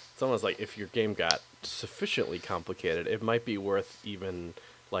like if your game got sufficiently complicated, it might be worth even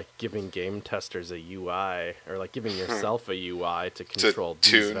like giving game testers a UI, or like giving yourself a UI to control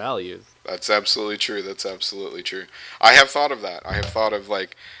these values. That's absolutely true. That's absolutely true. I have thought of that. I have thought of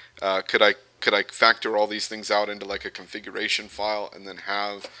like, could I factor all these things out into like a configuration file and then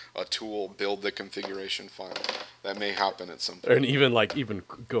have a tool build the configuration file? That may happen at some point. And even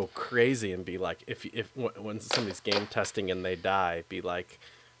go crazy and be like, if when somebody's game testing and they die, be like,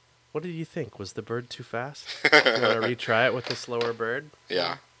 what did you think? Was the bird too fast? You want to retry it with the slower bird?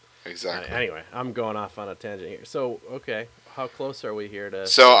 Yeah, exactly. Anyway, I'm going off on a tangent here. So, okay, how close are we here to...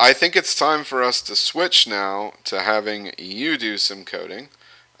 So I think it's time for us to switch now to having you do some coding.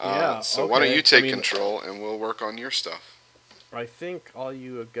 So why don't you take control and we'll work on your stuff. I think all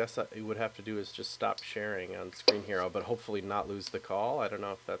you would have to do is just stop sharing on Screen Hero, but hopefully not lose the call. I don't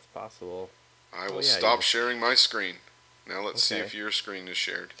know if that's possible. I will stop sharing my screen. Now let's see if your screen is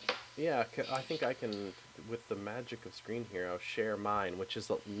shared. Yeah, I think I can, with the magic of Screen Hero, share mine, which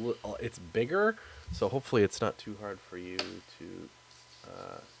is it's bigger, so hopefully it's not too hard for you to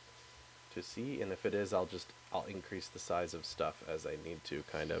to see, and if it is, I'll increase the size of stuff as I need to,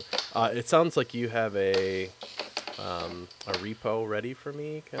 kind of. It sounds like you have a repo ready for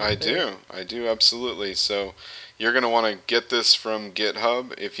me, kind I of thing? I do absolutely. So you're going to want to get this from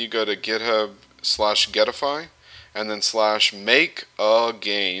GitHub. If you go to GitHub/Getify and then /make a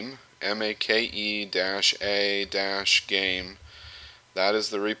game, make-a-game, that is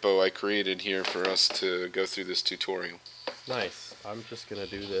the repo I created here for us to go through this tutorial. Nice. I'm just gonna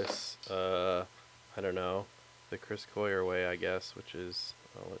do this, I don't know, the Chris Coyier way, I guess, which is,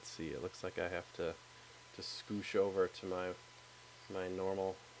 oh, let's see, it looks like I have to scoosh over to my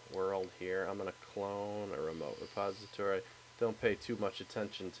normal world here. I'm gonna clone a remote repository. Don't pay too much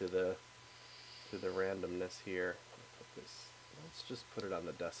attention to the randomness here. Let's just put it on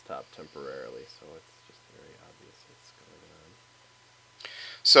the desktop temporarily, so it's just very obvious what's going on.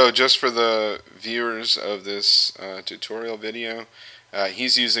 So just for the viewers of this tutorial video,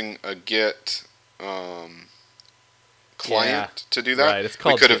 he's using a Git client to do that. Right, it's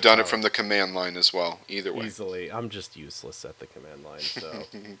called we could have done GitHub. it from the command line as well, either way. Easily. I'm just useless at the command line, so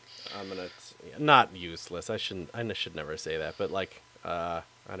I'm gonna not useless. I should never say that, but like I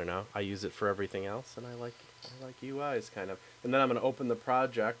don't know. I use it for everything else, and I like UIs kind of. And then I'm gonna open the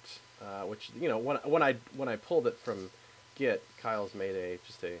project, which when I pulled it from Git, Kyle's made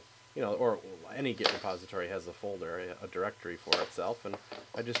or any Git repository has a folder, a directory for itself, and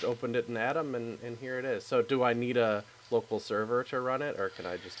I just opened it in Atom, and here it is. So do I need a local server to run it, or can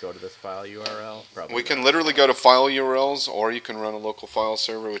I just go to this file URL? Probably We can not. literally go to file URLs, or you can run a local file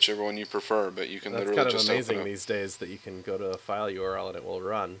server, whichever one you prefer. But you can That's literally kind of just amazing open it. these days that you can go to a file URL and it will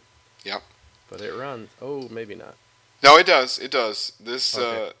run. Yep. But it runs. Oh, maybe not. No, it does. It does. This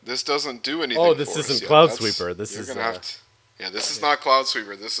Okay. This doesn't do anything. Oh, this for us isn't yet. Cloud That's- Sweeper. This you're is. gonna have to. Yeah, this is not Cloud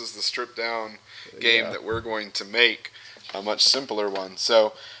Sweeper. This is the stripped down game Yeah. that we're going to make, a much simpler one.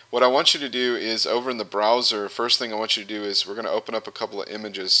 So what I want you to do is over in the browser, first thing I want you to do is we're going to open up a couple of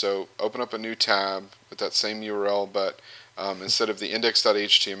images. So open up a new tab with that same URL, but instead of the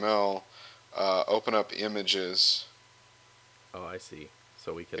index.html, open up images. Oh, I see.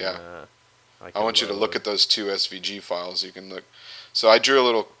 So we can. Yeah. I I want you to look at those two SVG files. You can look. So I drew a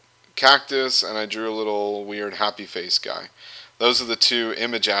little cactus and I drew a little weird happy face guy. Those are the two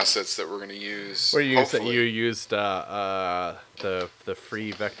image assets that we're going to use. Where you hopefully. used the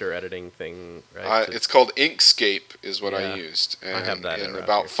free vector editing thing, right? It's called Inkscape is what Yeah, I used. And I have that in around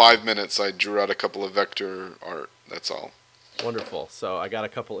about here. 5 minutes I drew out a couple of vector art. That's all. Wonderful. So I got a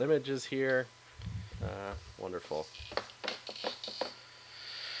couple images here. Wonderful.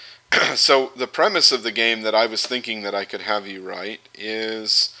 So the premise of the game that I was thinking that I could have you write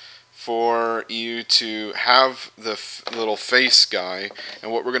is for you to have the little face guy,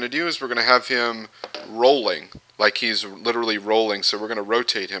 and what we're going to do is we're going to have him rolling, like he's literally rolling. So we're going to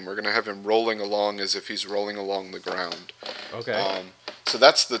rotate him. We're going to have him rolling along as if he's rolling along the ground. Okay. So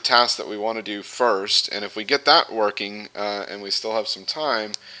that's the task that we want to do first, and if we get that working and we still have some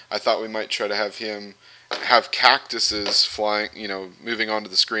time, I thought we might try to have him have cactuses flying, moving onto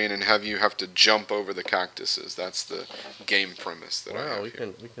the screen, and have you have to jump over the cactuses. That's the game premise that I have we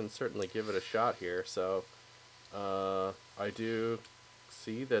here. can certainly give it a shot here. So I do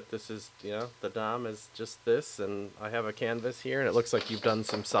see that this is the DOM is just this, and I have a canvas here, and it looks like you've done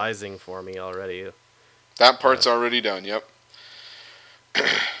some sizing for me already. That part's already done. Yep.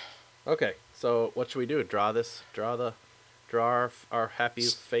 Okay, so what should we do? Draw our happy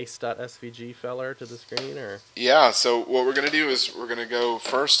face.svg feller to the screen, or? Yeah, so what we're going to do is we're going to go,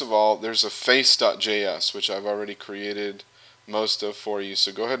 first of all, there's a face.js, which I've already created most of for you.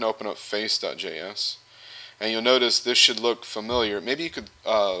 So go ahead and open up face.js. And you'll notice this should look familiar. Maybe you could,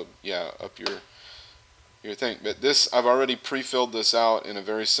 up your thing. But this, I've already pre-filled this out in a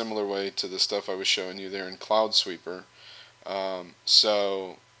very similar way to the stuff I was showing you there in Cloud Sweeper.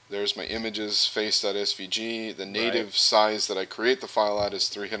 So there's my images, face.svg. The native size that I create the file at is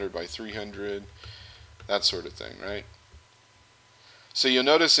 300 by 300, that sort of thing, right? So you'll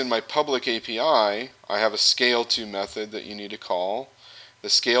notice in my public API, I have a scale to method that you need to call. The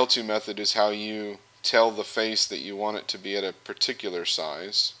scale to method is how you tell the face that you want it to be at a particular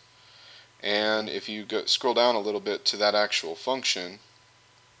size. And if you scroll down a little bit to that actual function,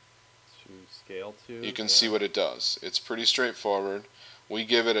 Scale to, you can see what it does. It's pretty straightforward. We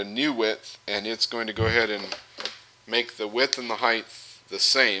give it a new width, and it's going to go ahead and make the width and the height the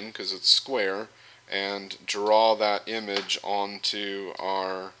same because it's square, and draw that image onto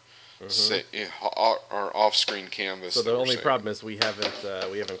our our off-screen canvas. So the only problem is we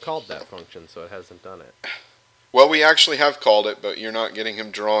haven't called that function, so it hasn't done it. Well, we actually have called it, but you're not getting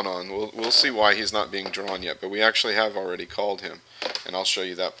him drawn on. We'll see why he's not being drawn yet, but we actually have already called him, and I'll show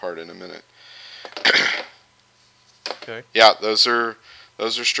you that part in a minute. Okay. Yeah, those are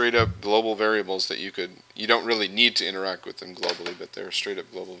straight up global variables that you don't really need to interact with them globally, but they're straight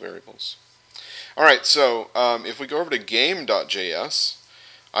up global variables. All right, so if we go over to game.js,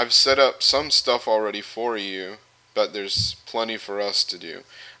 I've set up some stuff already for you, but there's plenty for us to do.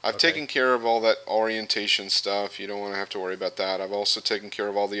 I've taken care of all that orientation stuff. You don't want to have to worry about that. I've also taken care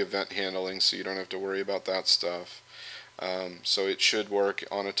of all the event handling, so you don't have to worry about that stuff. So it should work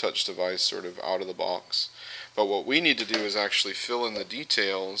on a touch device sort of out of the box. But what we need to do is actually fill in the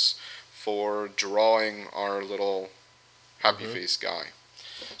details for drawing our little happy face guy.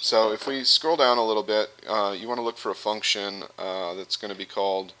 So if we scroll down a little bit, you want to look for a function that's going to be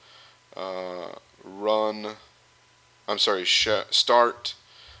called start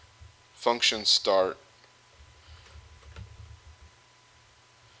function start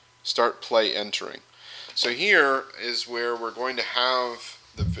play entering. So here is where we're going to have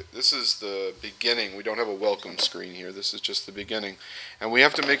this is the beginning. We don't have a welcome screen here. This is just the beginning. And we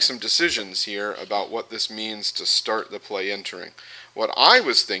have to make some decisions here about what this means to start the play entering. What I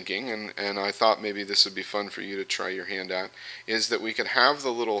was thinking, and I thought maybe this would be fun for you to try your hand at, is that we could have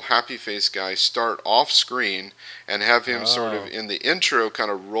the little happy face guy start off screen and have him sort of in the intro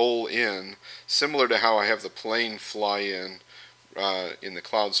kind of roll in, similar to how I have the plane fly in the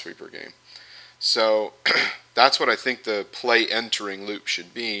Cloud Sweeper game. So that's what I think the play entering loop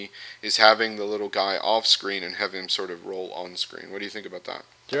should be, is having the little guy off screen and have him sort of roll on screen. What do you think about that?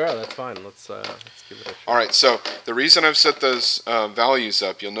 Sure, that's fine. Let's give it a shot. All right, so the reason I've set those values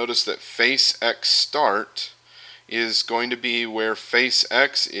up, you'll notice that face X start is going to be where face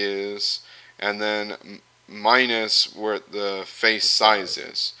X is, and then minus where the face size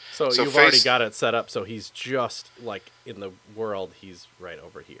is. So you've already got it set up, so he's just like in the world, he's right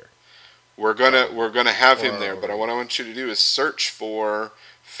over here. We're gonna have him there, but what I want you to do is search for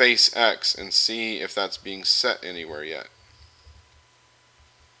face X and see if that's being set anywhere yet.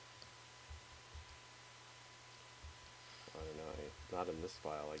 I don't know, not in this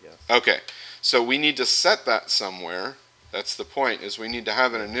file, I guess. Okay, so we need to set that somewhere. That's the point, is we need to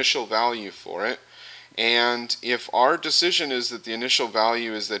have an initial value for it. And if our decision is that the initial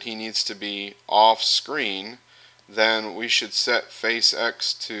value is that he needs to be off screen, then we should set face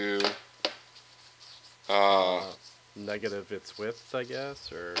X to negative its width, I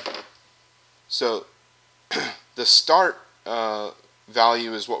guess, or so the start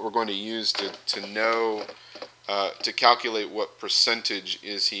value is what we're going to use to know to calculate what percentage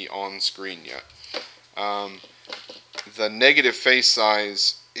is he on screen yet. The negative face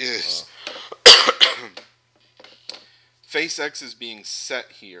size is face X is being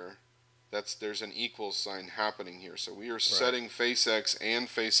set here. There's an equal sign happening here. So we are setting face X and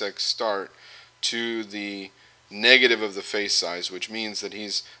face X start to the negative of the face size, which means that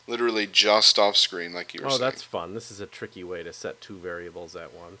he's literally just off screen, like you were saying. Oh, that's fun. This is a tricky way to set two variables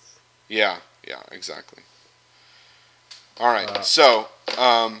at once. Yeah, exactly. All right, so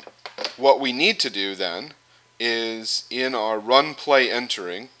what we need to do then is in our run play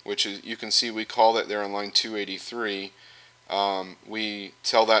entering, which is, you can see we call that there on line 283, we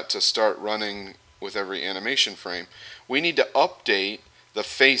tell that to start running with every animation frame. We need to update the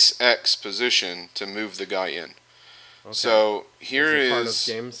face X position to move the guy in. Okay. So here is part of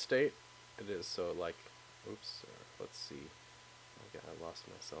game state. It is. So like, oops. Let's see. Okay, I lost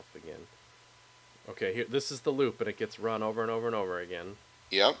myself again. Okay, here. This is the loop, and it gets run over and over and over again.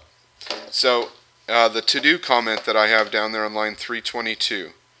 Yep. So the to-do comment that I have down there on line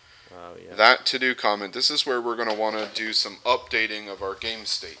 322. Yeah. That to-do comment. This is where we're going to want to do some updating of our game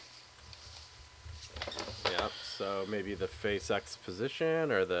state. Yeah. So maybe the face X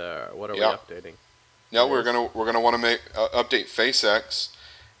position, or what are we updating? No, we're gonna want to make update face X,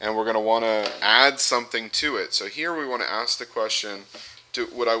 and we're gonna want to add something to it. So here we want to ask the question: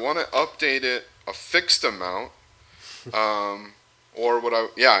 would I want to update it a fixed amount, or would I?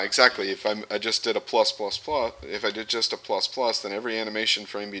 Yeah, exactly. If I just did a plus plus plus, if I did just a plus plus, then every animation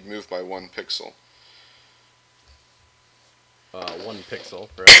frame would move by 1 pixel. 1 pixel,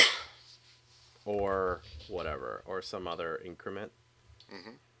 right? Or whatever, or some other increment.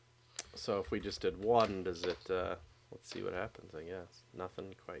 Mm-hmm. So if we just did 1, does it, let's see what happens, I guess.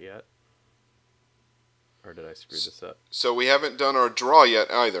 Nothing quite yet. Or did I screw this up? So we haven't done our draw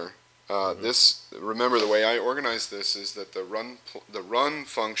yet either. Remember, the way I organize this is that the run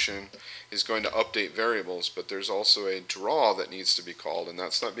function is going to update variables, but there's also a draw that needs to be called, and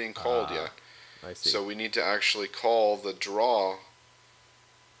that's not being called yet. I see. So we need to actually call the draw.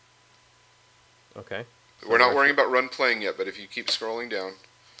 Okay. We're not worrying about run playing yet, but if you keep scrolling down,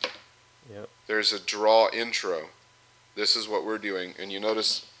 yep. There's a draw intro. This is what we're doing, and you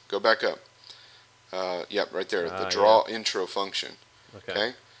notice, go back up. Yep, right there, the draw intro function.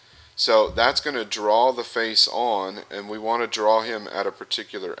 Okay. So that's going to draw the face on, and we want to draw him at a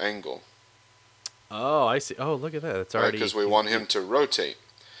particular angle. Oh, I see. Oh, look at that. It's already... Because we want him to rotate.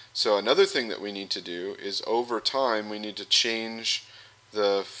 So another thing that we need to do is over time we need to change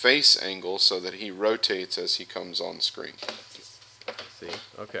the face angle so that he rotates as he comes on screen. See,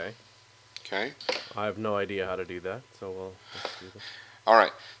 okay. Okay. I have no idea how to do that, so let's do this. All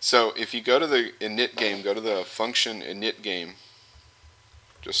right. So if you go to the init game, go to the function init game.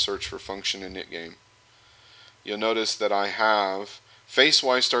 Just search for function init game. You'll notice that I have face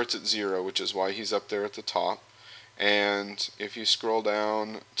Y starts at 0, which is why he's up there at the top. And if you scroll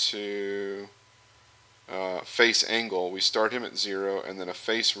down to face angle, we start him at 0, and then a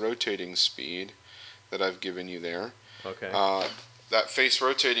face rotating speed that I've given you there. Okay. That face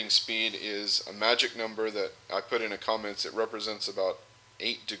rotating speed is a magic number that I put in the comments. It represents about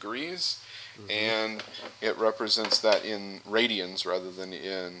 8 degrees, and it represents that in radians rather than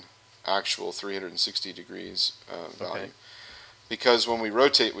in actual 360 degrees value. Okay. Because when we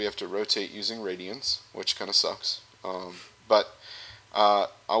rotate, we have to rotate using radians, which kind of sucks. But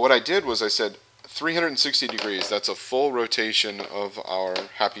what I did was I said 360 degrees, that's a full rotation of our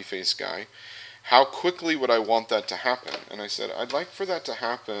happy face guy. How quickly would I want that to happen? And I said, I'd like for that to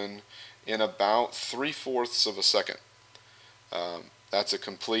happen in about 3/4 of a second. That's a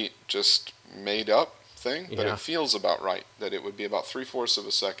complete, just made up thing, but it feels about right, that it would be about 3/4 of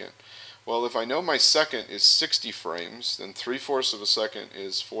a second. Well, if I know my second is 60 frames, then 3/4 of a second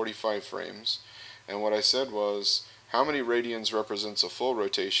is 45 frames. And what I said was, how many radians represents a full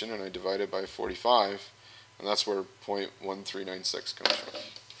rotation? And I divided by 45, and that's where 0.1396 comes from.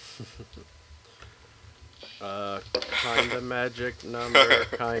 Kind of magic number,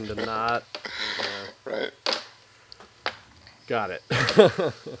 kind of not. Right. Got it.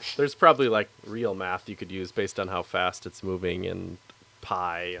 There's probably like real math you could use based on how fast it's moving and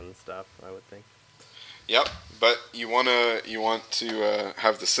pi and stuff, I would think. Yep, but you want to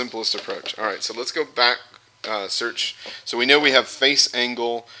have the simplest approach. All right, so let's go back, search. So we know we have face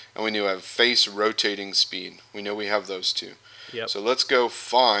angle and we know we have face rotating speed. We know we have those two. Yep. So let's go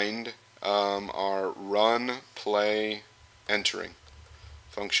find our run, play, entering.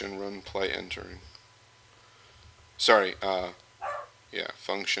 Function run, play, entering. Sorry, yeah,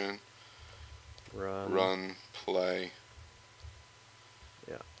 function run, play,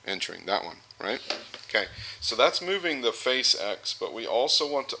 entering, that one, right? Okay, so that's moving the face X, but we also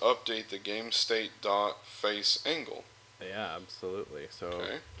want to update the game state dot face angle. Yeah, absolutely. So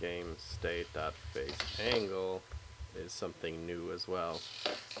game state dot face angle is something new as well.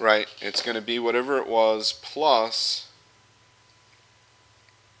 Right, it's going to be whatever it was plus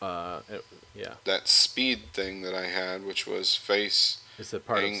that speed thing that I had, which was face. Is it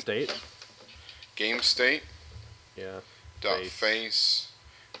part of state? Game state. Yeah. Dot face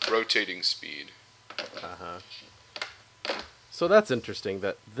rotating speed. So that's interesting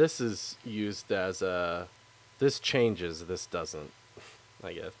that this is used as a. This changes. This doesn't.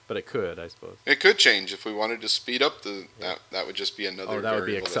 I guess, but it could, I suppose. It could change if we wanted to speed up the. That would just be another. Oh, that would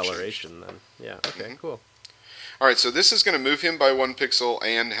be acceleration then. Yeah. Okay. Cool. All right, so this is going to move him by 1 pixel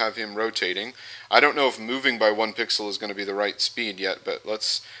and have him rotating. I don't know if moving by 1 pixel is going to be the right speed yet, but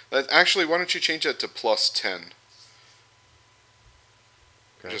actually, why don't you change that to +10?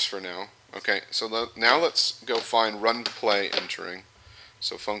 Okay. Just for now. Okay, so now let's go find run, play, entering.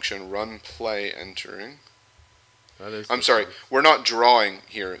 So function run, play, entering. I'm sorry, we're not drawing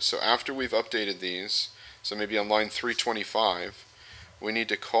here. So after we've updated these, so maybe on line 325, we need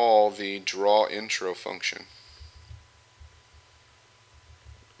to call the draw intro function.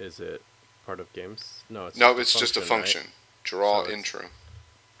 Is it part of games? No, it's just a function. Right? Draw intro.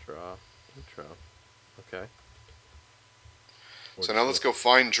 Draw intro. Okay. So now let's go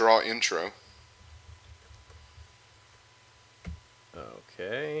find draw intro.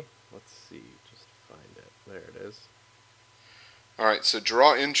 Okay. Let's see. Just find it. There it is. All right. So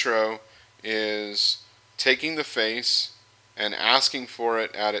draw intro is taking the face and asking for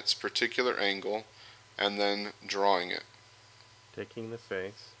it at its particular angle, and then drawing it. Taking the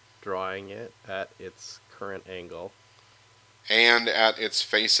face, drawing it at its current angle. And at its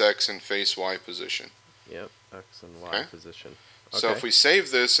face X and face Y position. Yep, X and Y position. Okay. So if we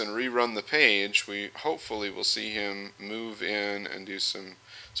save this and rerun the page, we hopefully will see him move in and do some...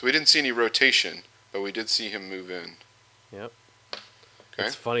 So we didn't see any rotation, but we did see him move in. Yep. Okay.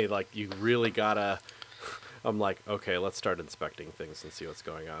 It's funny, like you really gotta... I'm like, okay, let's start inspecting things and see what's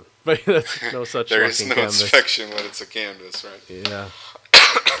going on. But that's no such There luck is in no Canvas. inspection when it's a canvas, right? Yeah.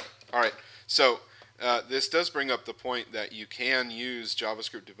 All right. So this does bring up the point that you can use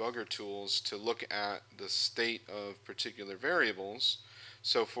JavaScript debugger tools to look at the state of particular variables.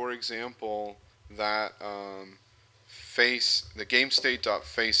 So, for example, that the game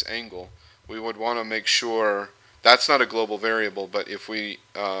state.face angle, we would want to make sure that's not a global variable, but if we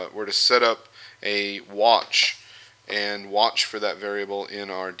were to set up a watch and watch for that variable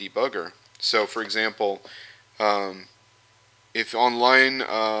in our debugger. So, for example, if on line,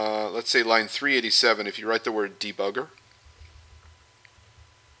 let's say line 387, if you write the word debugger,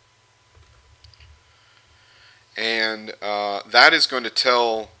 and that is going to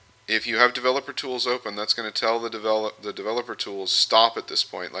tell, if you have developer tools open, that's going to tell the developer tools stop at this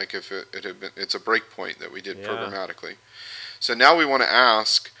point, like if it had been, it's a breakpoint that we did programmatically. So now we want to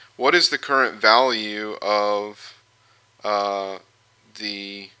ask, what is the current value of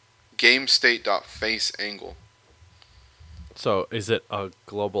the game state.face angle? So is it a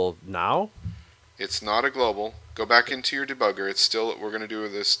global now? It's not a global. Go back into your debugger. It's still, we're going to do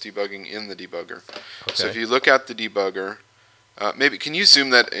this debugging in the debugger. Okay. So if you look at the debugger, maybe, can you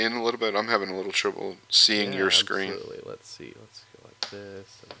zoom that in a little bit? I'm having a little trouble seeing your screen. Absolutely. Let's see. Let's go like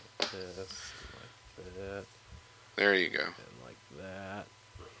this, and like this, and like that. There you go. And like that.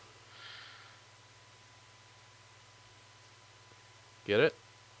 Get it?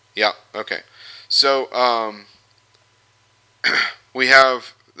 Yeah, okay. So we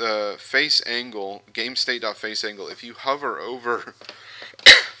have the face angle, game state.face angle. If you hover over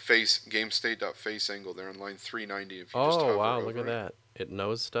game state.face angle there on line 390, if you just hover wow, over look at that. It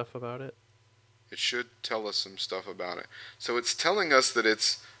knows stuff about it. It should tell us some stuff about it. So it's telling us that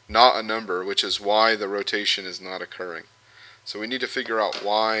it's not a number, which is why the rotation is not occurring. So we need to figure out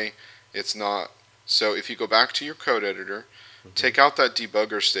why it's not. So if you go back to your code editor, take out that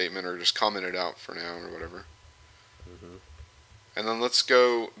debugger statement, or just comment it out for now or whatever. And then let's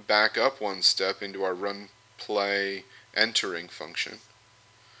go back up one step into our run play entering function.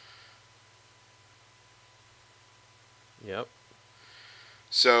 Yep.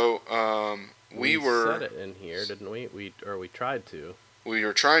 So we set it in here, didn't we? We tried to. We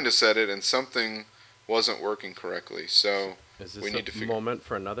were trying to set it, and something wasn't working correctly. So is this we need to figure. Moment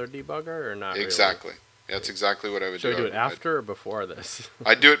for another debugger or not? Exactly. Really? That's exactly what I would do. Should we do it after or before this?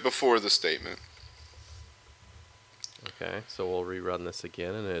 I'd do it before the statement. Okay, so we'll rerun this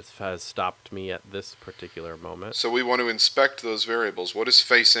again, and it has stopped me at this particular moment. So we want to inspect those variables. What is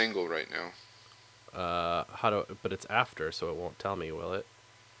face angle right now? But it's after, so it won't tell me, will it?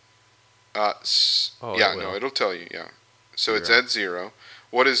 Yeah, no, it'll tell you, yeah. So it's at 0.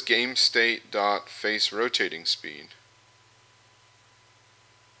 What is game state.face rotating speed?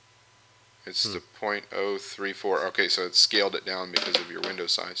 It's the 0.034. Okay, so it's scaled it down because of your window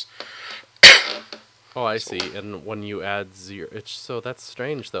size. Oh, I see. And when you add 0, so that's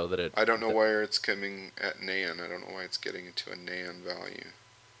strange though that it. I don't know where it's coming at nan. I don't know why it's getting into a nan value.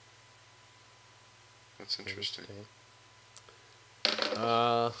 That's interesting.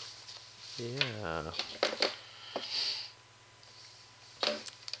 Yeah.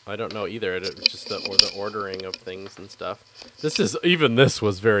 I don't know either. It's just the ordering of things and stuff. This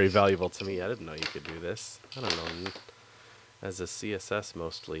was very valuable to me. I didn't know you could do this. I don't know. As a CSS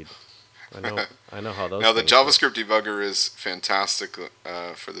mostly. I know how those. Now the JavaScript debugger is fantastic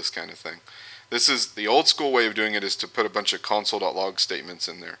for this kind of thing. This is the old school way of doing it, is to put a bunch of console.log statements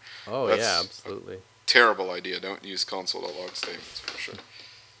in there. Oh, that's yeah, absolutely. Terrible idea. Don't use console.log statements for sure.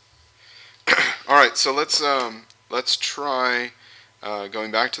 All right, so let's try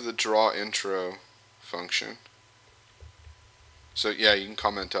going back to the draw intro function. So yeah, you can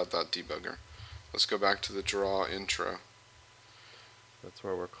comment out that debugger. Let's go back to the draw intro. That's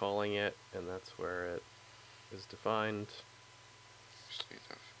where we're calling it, and that's where it is defined.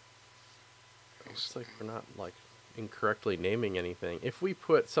 It looks like we're not incorrectly naming anything. If we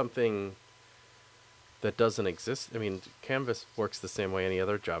put something that doesn't exist, I mean, Canvas works the same way any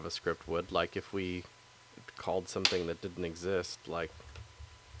other JavaScript would. Like if we called something that didn't exist, like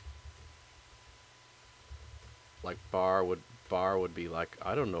bar would be like,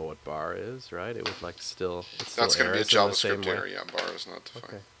 I don't know what bar is, right? It would still. That's going to be a JavaScript error. Yeah, bar is not defined.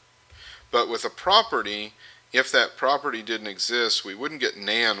 Okay. But with a property, if that property didn't exist, we wouldn't get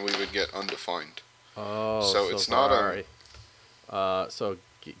nan. We would get undefined. Oh, so it's not a. So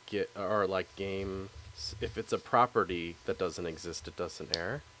get or game. If it's a property that doesn't exist, it does an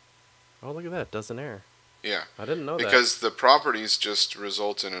error. Oh, look at that! It does an error. Yeah. I didn't know because the properties just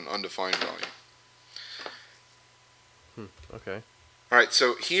result in an undefined value. Okay. All right,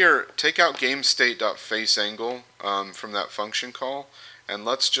 so here, take out GameState.faceAngle from that function call, and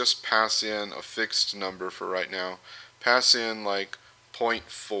let's just pass in a fixed number for right now. Pass in like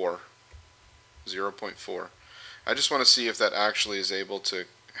 0.4, 0.4. I just want to see if that actually is able to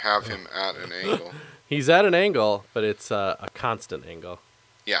have him at an angle. He's at an angle, but it's a constant angle.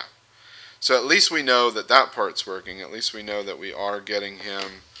 Yeah. So at least we know that that part's working. At least we know that we are getting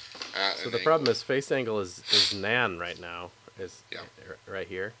him at an So the angle. problem is face angle is nan right now. Is right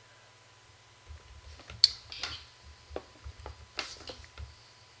here.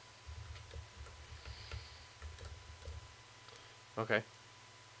 Okay.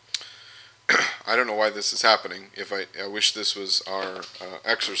 I don't know why this is happening. I wish this was our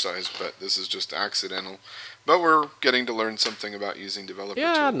exercise, but this is just accidental. But we're getting to learn something about using developer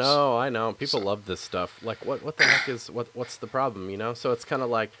tools. Yeah, no, I know. People love this stuff. Like, what the heck is what's the problem? You know. So it's kind of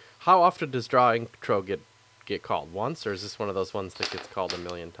like, how often does draw intro get called? Once, or is this one of those ones that gets called a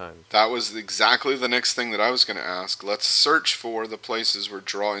million times? That was exactly the next thing that I was going to ask. Let's search for the places where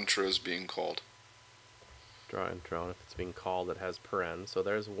draw intro is being called. Draw intro, and if it's being called, it has paren. So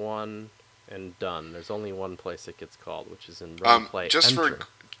there's one and done. There's only one place it gets called, which is in run play enter.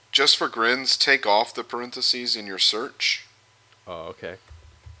 Just for grins, take off the parentheses in your search. Oh, okay.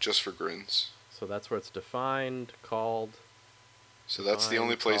 Just for grins. So that's where it's defined, called. So that's the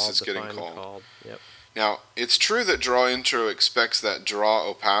only place it's getting called. Yep. Now, it's true that draw intro expects that draw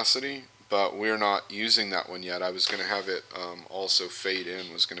opacity, but we're not using that one yet. I was going to have it also fade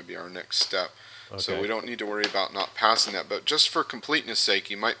in was going to be our next step. Okay. So we don't need to worry about not passing that. But just for completeness sake,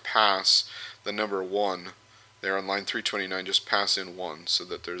 you might pass the number 1 there on line 329. Just pass in 1 so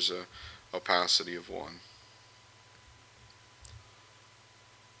that there's a opacity of 1.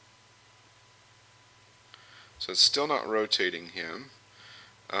 So it's still not rotating him.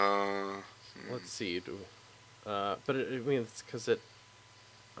 Let's see. But I mean, it's because it.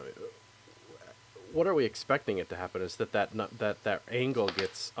 I mean, what are we expecting it to happen? Is that angle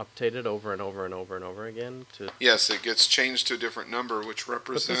gets updated over and over and over and over again? Yes, it gets changed to a different number, which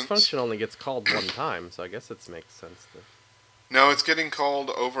represents. But this function only gets called one time, so I guess it makes sense. No, it's getting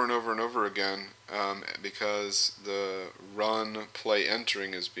called over and over and over again because the run play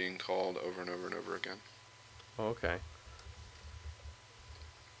entering is being called over and over and over again. Oh, okay.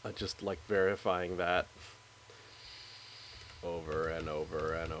 I just like verifying that over and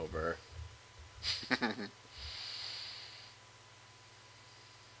over and over.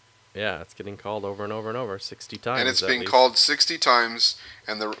 Yeah, it's getting called over and over and over 60 times. And it's being called 60 times.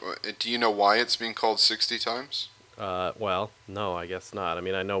 And do you know why it's being called 60 times? Well, no, I guess not. I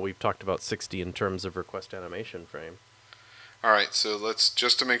mean, I know we've talked about 60 in terms of request animation frame. All right, so let's,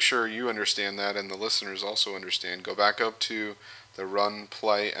 just to make sure you understand that and the listeners also understand, go back up to the run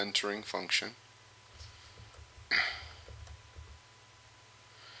play entering function.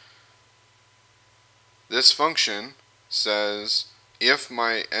 This function says if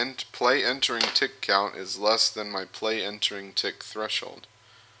my play entering tick count is less than my play entering tick threshold,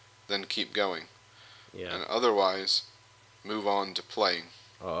 then keep going. Yeah. And otherwise, move on to playing.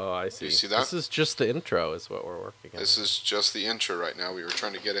 Oh, I see. You see that? This is just the intro is what we're working on. This is just the intro right now. We were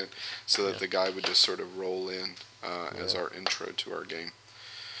trying to get it so that the guy would just sort of roll in as our intro to our game.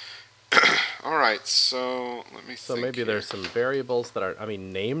 All right, so let me think. So maybe there's some variables that are, I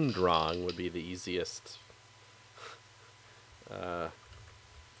mean, named wrong would be the easiest.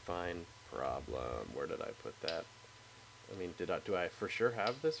 Fine problem. Where did I put that? I mean, do I for sure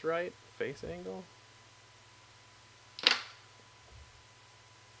have this right? Face angle? I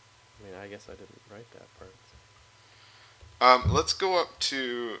mean, I guess I didn't write that part. Let's go up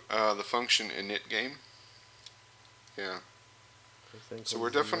to the function init game. Yeah. So we're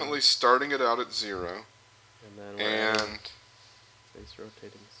definitely starting it out at 0. And then face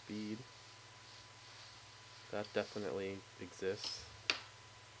rotating speed. That definitely exists.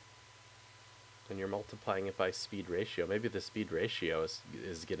 And you're multiplying it by speed ratio. Maybe the speed ratio is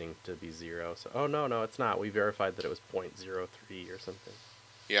getting to be 0. So no, it's not. We verified that it was 0.03 or something.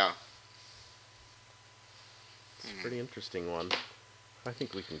 Yeah. It's a pretty interesting one. I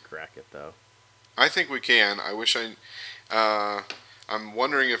think we can crack it though. I think we can. I wish I'm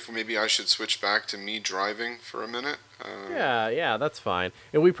wondering if maybe I should switch back to me driving for a minute. Yeah, that's fine.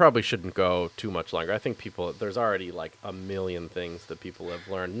 And we probably shouldn't go too much longer. I think there's already like a million things that people have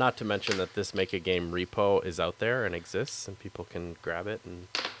learned. Not to mention that this Make a Game repo is out there and exists, and people can grab it and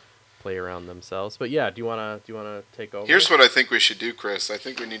play around themselves. But yeah, do you wanna take over? Here's what I think we should do, Chris. I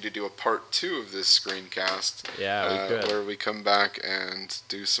think we need to do a part 2 of this screencast. Yeah, we could. Where we come back and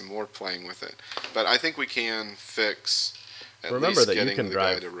do some more playing with it. But I think we can fix. Remember that you can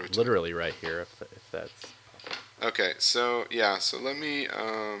drive literally right here if that's. Okay, so yeah, so let me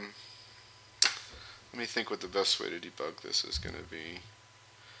think what the best way to debug this is going to be.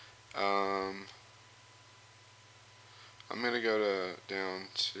 I'm going to go down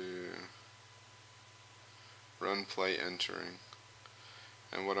to run play entering,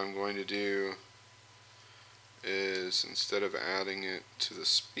 and what I'm going to do is, instead of adding it to the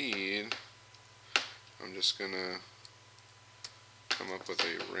speed, I'm just going to come up with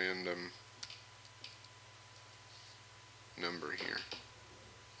a random number here.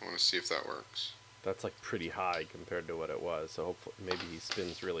 I want to see if that works. That's like pretty high compared to what it was, so hopefully maybe he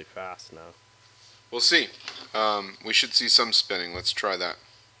spins really fast now. We'll see. We should see some spinning. Let's try that.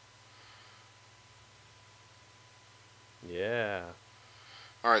 Yeah.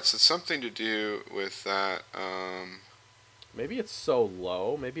 Alright, so it's something to do with that. Maybe it's so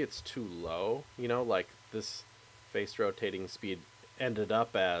low. Maybe it's too low. You know, like this face rotating speed ended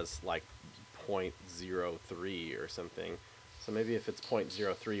up as like 0.03 or something. So maybe if it's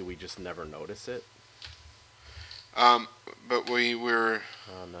 0.03, we just never notice it. But we were...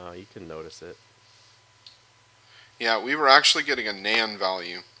 Oh no, you can notice it. Yeah, we were actually getting a nan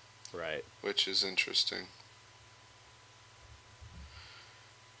value. Right. Which is interesting.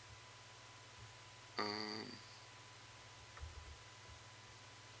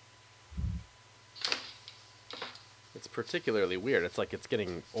 It's particularly weird. It's like it's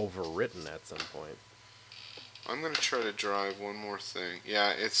getting overwritten at some point. I'm going to try to drive one more thing.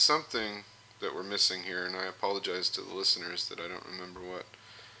 Yeah, it's something that we're missing here, and I apologize to the listeners that I don't remember what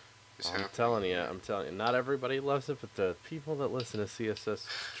is happening. I'm telling you, not everybody loves it, but the people that listen to CSS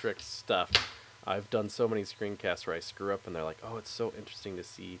Tricks stuff, I've done so many screencasts where I screw up and they're like, oh, it's so interesting to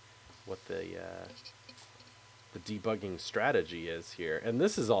see what the debugging strategy is here. And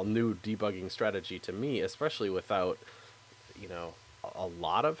this is all new debugging strategy to me, especially without, you know, a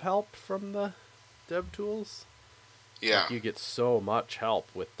lot of help from the dev tools. Yeah. Like you get so much help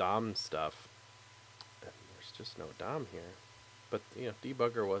with DOM stuff. And there's just no DOM here. But, you know,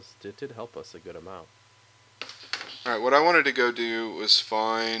 debugger did help us a good amount. Alright, what I wanted to go do was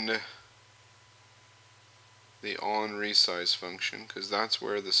find the on resize function, because that's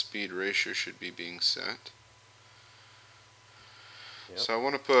where the speed ratio should be being set. Yep. So I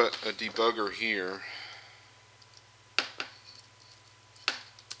want to put a debugger here,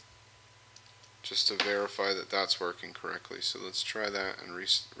 just to verify that that's working correctly. So let's try that and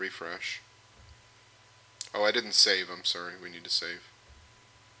refresh. Oh, I didn't save. I'm sorry. We need to save.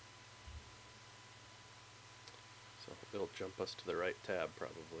 So it'll jump us to the right tab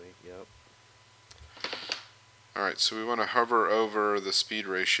probably. Yep. Alright, so we want to hover over the speed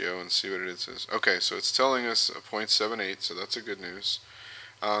ratio and see what it says. Okay, so it's telling us a 0.78, so that's a good news.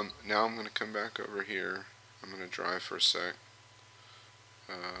 Now I'm going to come back over here. I'm going to drive for a sec.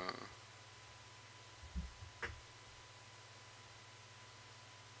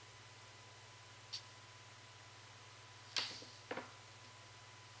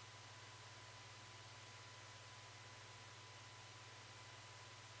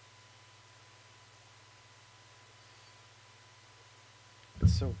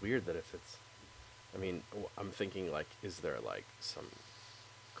 It's so weird that if it's, I mean, I'm thinking like, is there like some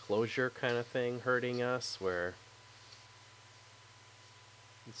closure kind of thing hurting us where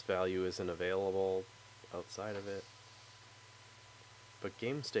this value isn't available outside of it? But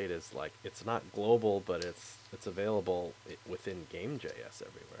game state is like, it's not global, but it's available within game.js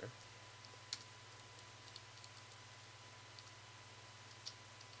everywhere.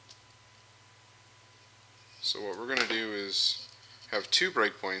 So what we're going to do is have two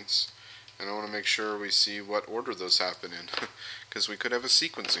breakpoints, and I want to make sure we see what order those happen in, because we could have a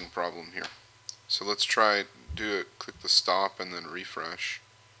sequencing problem here. So let's try, do it, click the stop and then refresh.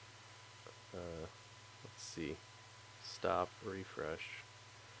 Let's see, stop, refresh.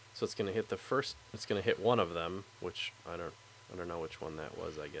 So it's going to hit it's going to hit one of them, which I don't know which one that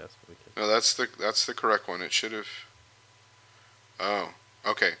was, I guess. But we can... No, that's the correct one. It should have, oh,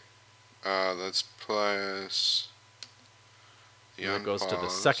 okay. Let's plus the it goes to the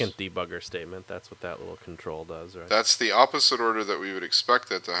second debugger statement. That's what that little control does, right? That's the opposite order that we would expect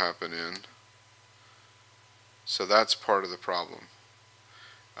that to happen in. So that's part of the problem.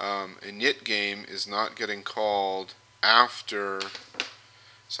 Init game is not getting called after,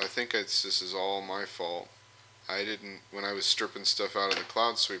 so I think this is all my fault. I didn't, when I was stripping stuff out of the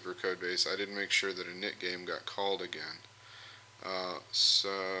Cloud Sweeper codebase, I didn't make sure that init game got called again. So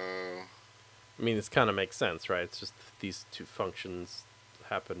I mean, this kind of makes sense, right? It's just these two functions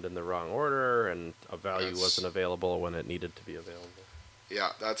happened in the wrong order, and a value wasn't available when it needed to be available.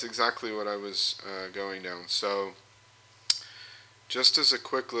 Yeah, that's exactly what I was going down. So just as a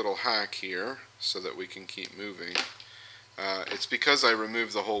quick little hack here, so that we can keep moving, it's because I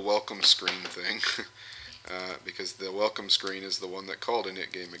removed the whole welcome screen thing, because the welcome screen is the one that called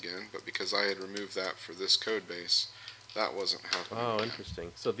init game again, but because I had removed that for this code base, that wasn't happening. Oh,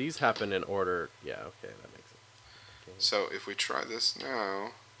 interesting. So these happen in order. Yeah, okay, that makes sense. Okay. So if we try this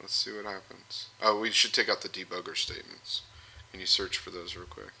now, let's see what happens. Oh, we should take out the debugger statements. Can you search for those real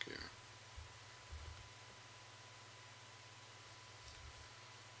quick? Yeah.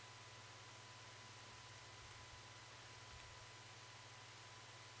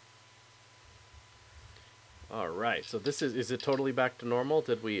 All right. So this is it totally back to normal?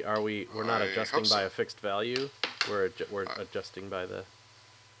 We're not adjusting by a fixed value. We're adjusting by the.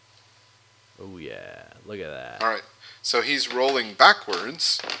 Oh yeah, look at that. All right. So he's rolling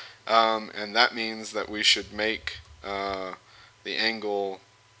backwards, and that means that we should make the angle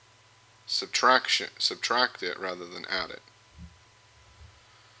subtract it rather than add it.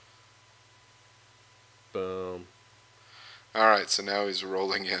 Boom. All right, so now he's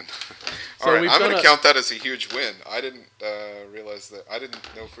rolling in. So All right, I'm going to count that as a huge win. I didn't realize that. I didn't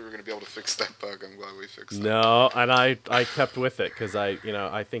know if we were going to be able to fix that bug. I'm glad we fixed it. No, and I kept with it because I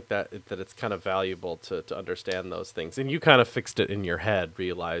think that it's kind of valuable to understand those things. And you kind of fixed it in your head,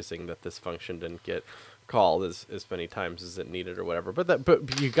 realizing that this function didn't get called as many times as it needed or whatever.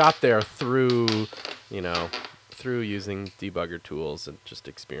 But you got there through using debugger tools and just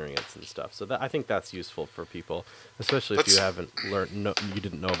experience and stuff. So I think that's useful for people, especially if you haven't you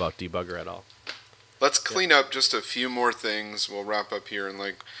didn't know about debugger at all. Let's clean up just a few more things. We'll wrap up here in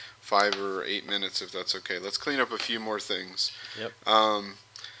like 5 or 8 minutes if that's okay. Let's clean up a few more things. Yep.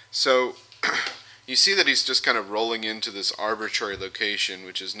 So you see that he's just kind of rolling into this arbitrary location,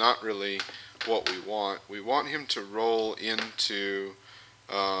 which is not really what we want. We want him to roll into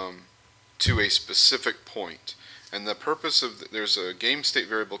to a specific point. And the purpose of there's a game state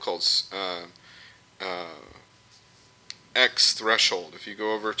variable called X threshold. If you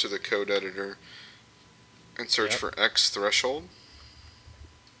go over to the code editor and search for X threshold,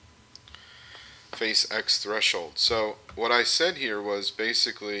 face X threshold. So what I said here was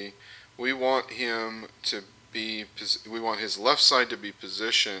basically we want him to be, we want his left side to be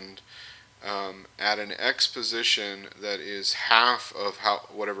positioned at an X position that is half of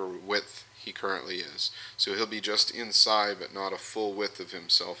whatever width he currently is. So he'll be just inside, but not a full width of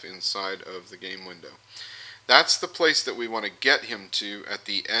himself inside of the game window. That's the place that we want to get him to at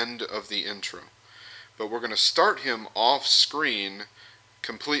the end of the intro. But we're going to start him off screen,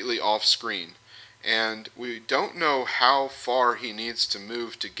 completely off screen. And we don't know how far he needs to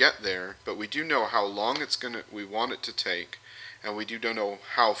move to get there, but we do know how long we want it to take, and we do know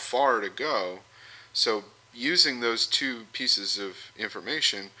how far to go. So using those two pieces of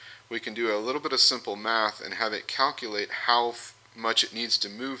information, we can do a little bit of simple math and have it calculate how much it needs to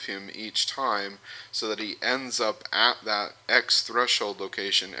move him each time so that he ends up at that X threshold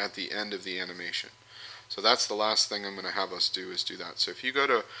location at the end of the animation. So that's the last thing I'm going to have us do is do that. So if you go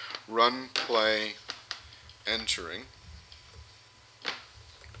to run, play, entering,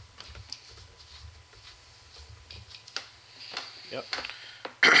 Yep.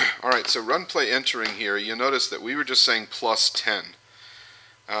 Alright, so run, play, entering here, you'll notice that we were just saying plus 10.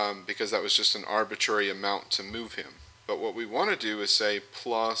 Because that was just an arbitrary amount to move him. But what we want to do is say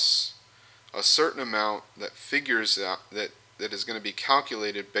plus a certain amount that figures out that is going to be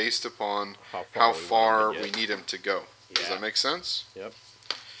calculated based upon how far we need him to go. Yeah. Does that make sense? Yep.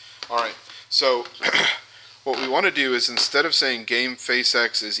 Alright, so what we want to do is instead of saying game face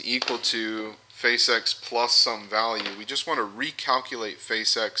x is equal to face x plus some value, we just want to recalculate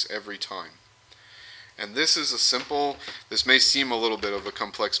face x every time. And this is this may seem a little bit of a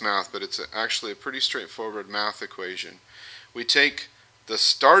complex math, but it's actually a pretty straightforward math equation. We take the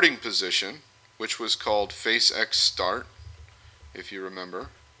starting position, which was called face x start, if you remember,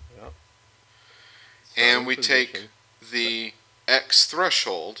 yep. And we take the x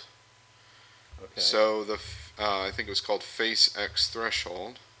threshold, okay. So I think it was called face x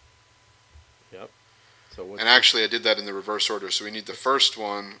threshold. Yep. So and actually I did that in the reverse order, so we need the first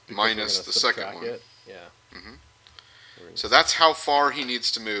one minus the second one. Yeah. Mm-hmm. So that's how far he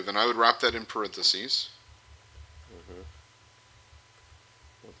needs to move, and I would wrap that in parentheses. Mm-hmm.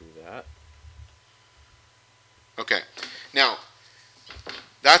 We'll do that. Okay. Now,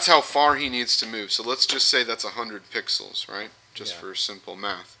 that's how far he needs to move. So let's just say that's 100 pixels, right? Just for simple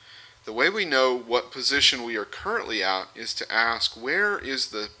math. The way we know what position we are currently at is to ask where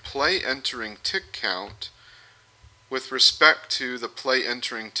is the play entering tick count with respect to the play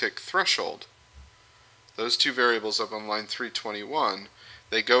entering tick threshold. Those two variables up on line 321,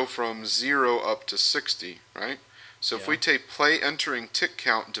 they go from 0 up to 60, right? So if Yeah. we take play entering tick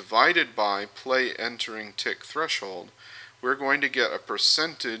count divided by play entering tick threshold, we're going to get a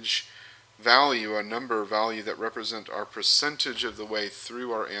percentage value, a number value that represent our percentage of the way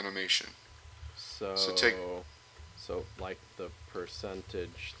through our animation. So, so like the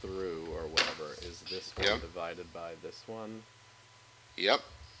percentage through or whatever is this one Yep. divided by this one. Yep.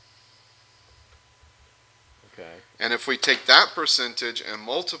 Okay. And if we take that percentage and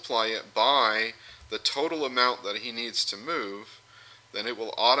multiply it by the total amount that he needs to move, then it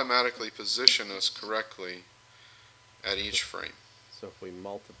will automatically position us correctly at each frame. So if we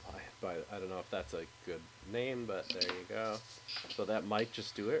multiply it by, I don't know if that's a good name, but there you go. So that might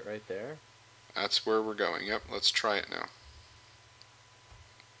just do it right there. That's where we're going. Yep, let's try it now.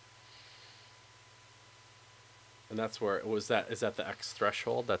 And that's where, is that the X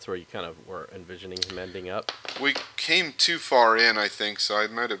threshold? That's where you kind of were envisioning him ending up? We came too far in, I think, so I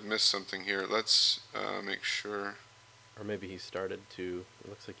might have missed something here. Let's make sure. Or maybe he started to, it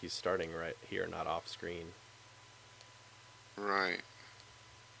looks like he's starting right here, not off screen. Right.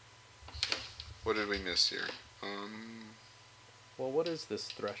 What did we miss here? Well, what is this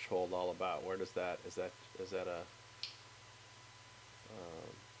threshold all about? Where does that, is that a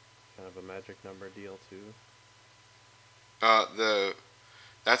kind of a magic number deal too?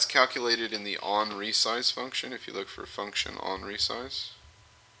 That's calculated in the on resize function. If you look for function on resize,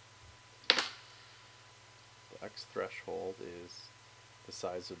 The X threshold is the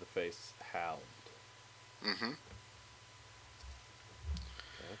size of the face halved. mm-hmm.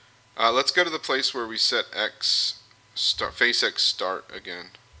 Okay. Let's go to the place where we set X start, face X start again.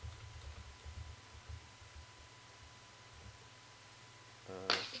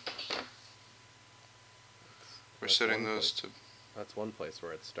 We're That's setting one those place. to. That's one place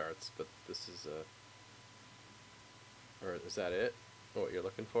where it starts, but this is or is that it? What you're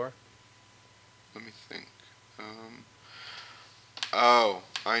looking for? Let me think. Oh,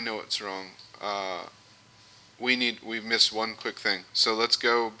 I know what's wrong. We missed one quick thing. So let's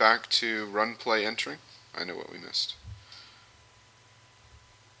go back to run play entering. I know what we missed.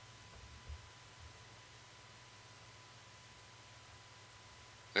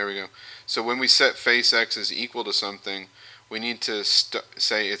 There we go. So when we set face X is equal to something, we need to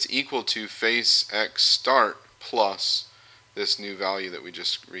say it's equal to face X start plus this new value that we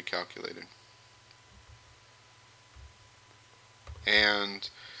just recalculated. And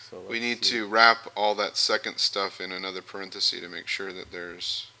So we let's need see. to wrap all that second stuff in another parenthesis to make sure that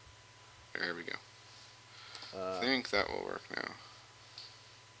there's. There we go. I think that will work now.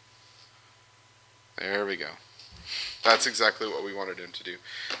 There we go. That's exactly what we wanted him to do.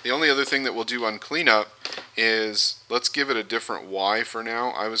 The only other thing that we'll do on cleanup is let's give it a different Y for now.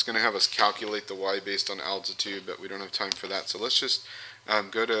 I was going to have us calculate the Y based on altitude, but we don't have time for that. So let's just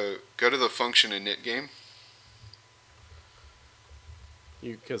go to the function init game.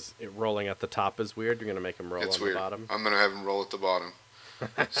 Because rolling at the top is weird. You're gonna make him roll It's on weird. the bottom. I'm going to have him roll at the bottom.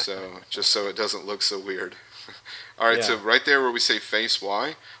 So just so it doesn't look so weird. All right, so Yeah. right there where we say face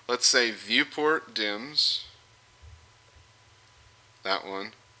Y, let's say viewport dims, that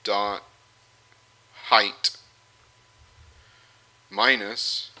one, dot height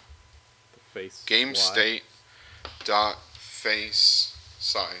minus The face. game Y. state dot face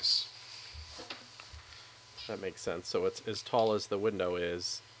size. That makes sense. So it's as tall as the window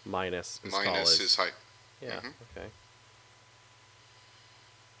is minus as tall Minus as his height. Yeah. Mhm. Okay.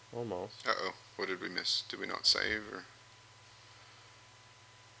 Almost. Uh-oh, what did we miss? Did we not save? Or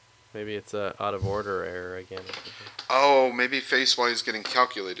Maybe it's a out of order error again. oh, maybe face Y is getting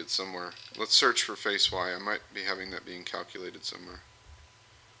calculated somewhere. Let's search for face Y. I might be having that being calculated somewhere.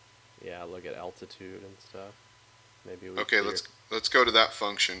 Yeah. Look at altitude and stuff. Maybe we. Okay, clear- let's go to that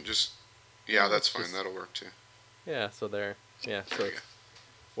function. Just yeah, Yeah, that's let's fine. just- That'll work too. Yeah. So there. Yeah. There So we go.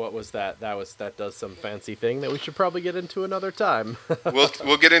 what was that? That does some fancy thing that we should probably get into another time.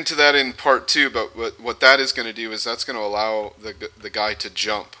 We'll get into that in part 2, but what that is going to do is that's going to allow the guy to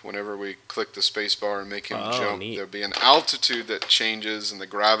jump whenever we click the space bar and make him Oh, jump. neat. There'll be an altitude that changes and the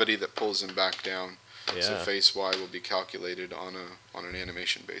gravity that pulls him back down. Yeah. So face Y will be calculated on an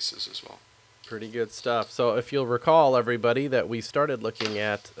animation basis as well. Pretty good stuff. So if you'll recall, everybody, that we started looking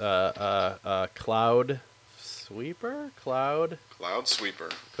at Cloud Sweeper, Cloud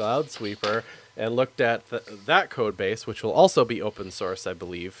Sweeper, and looked at that code base, which will also be open source, I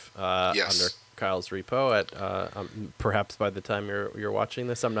believe, Yes. under Kyle's repo. At perhaps by the time you're watching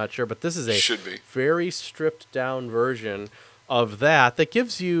this, I'm not sure, but this is a Should be. very stripped down version of that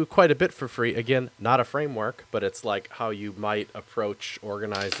gives you quite a bit for free. Again, not a framework, but it's like how you might approach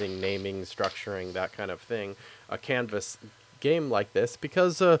organizing, naming, structuring, that kind of thing. A canvas game like this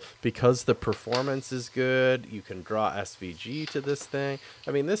because the performance is good. You can draw SVG to this thing.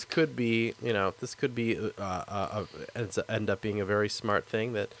 I mean, this could be end up being a very smart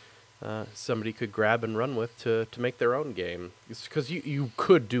thing that somebody could grab and run with to make their own game. Because you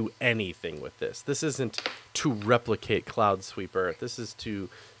could do anything with this. This isn't to replicate Cloud Sweeper. This is to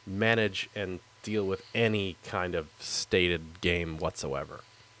manage and deal with any kind of stated game whatsoever.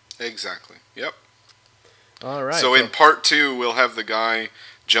 Exactly. Yep. All right. So in part 2, we'll have the guy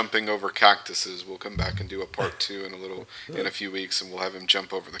jumping over cactuses. We'll come back and do a part 2 in a few weeks, and we'll have him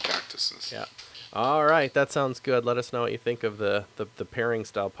jump over the cactuses. Yeah. All right, that sounds good. Let us know what you think of the pairing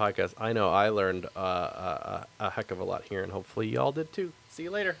style podcast. I know I learned a heck of a lot here, and hopefully y'all did too. See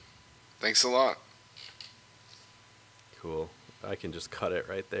you later. Thanks a lot. Cool. I can just cut it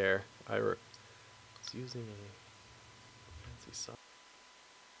right there. I was using a fancy software.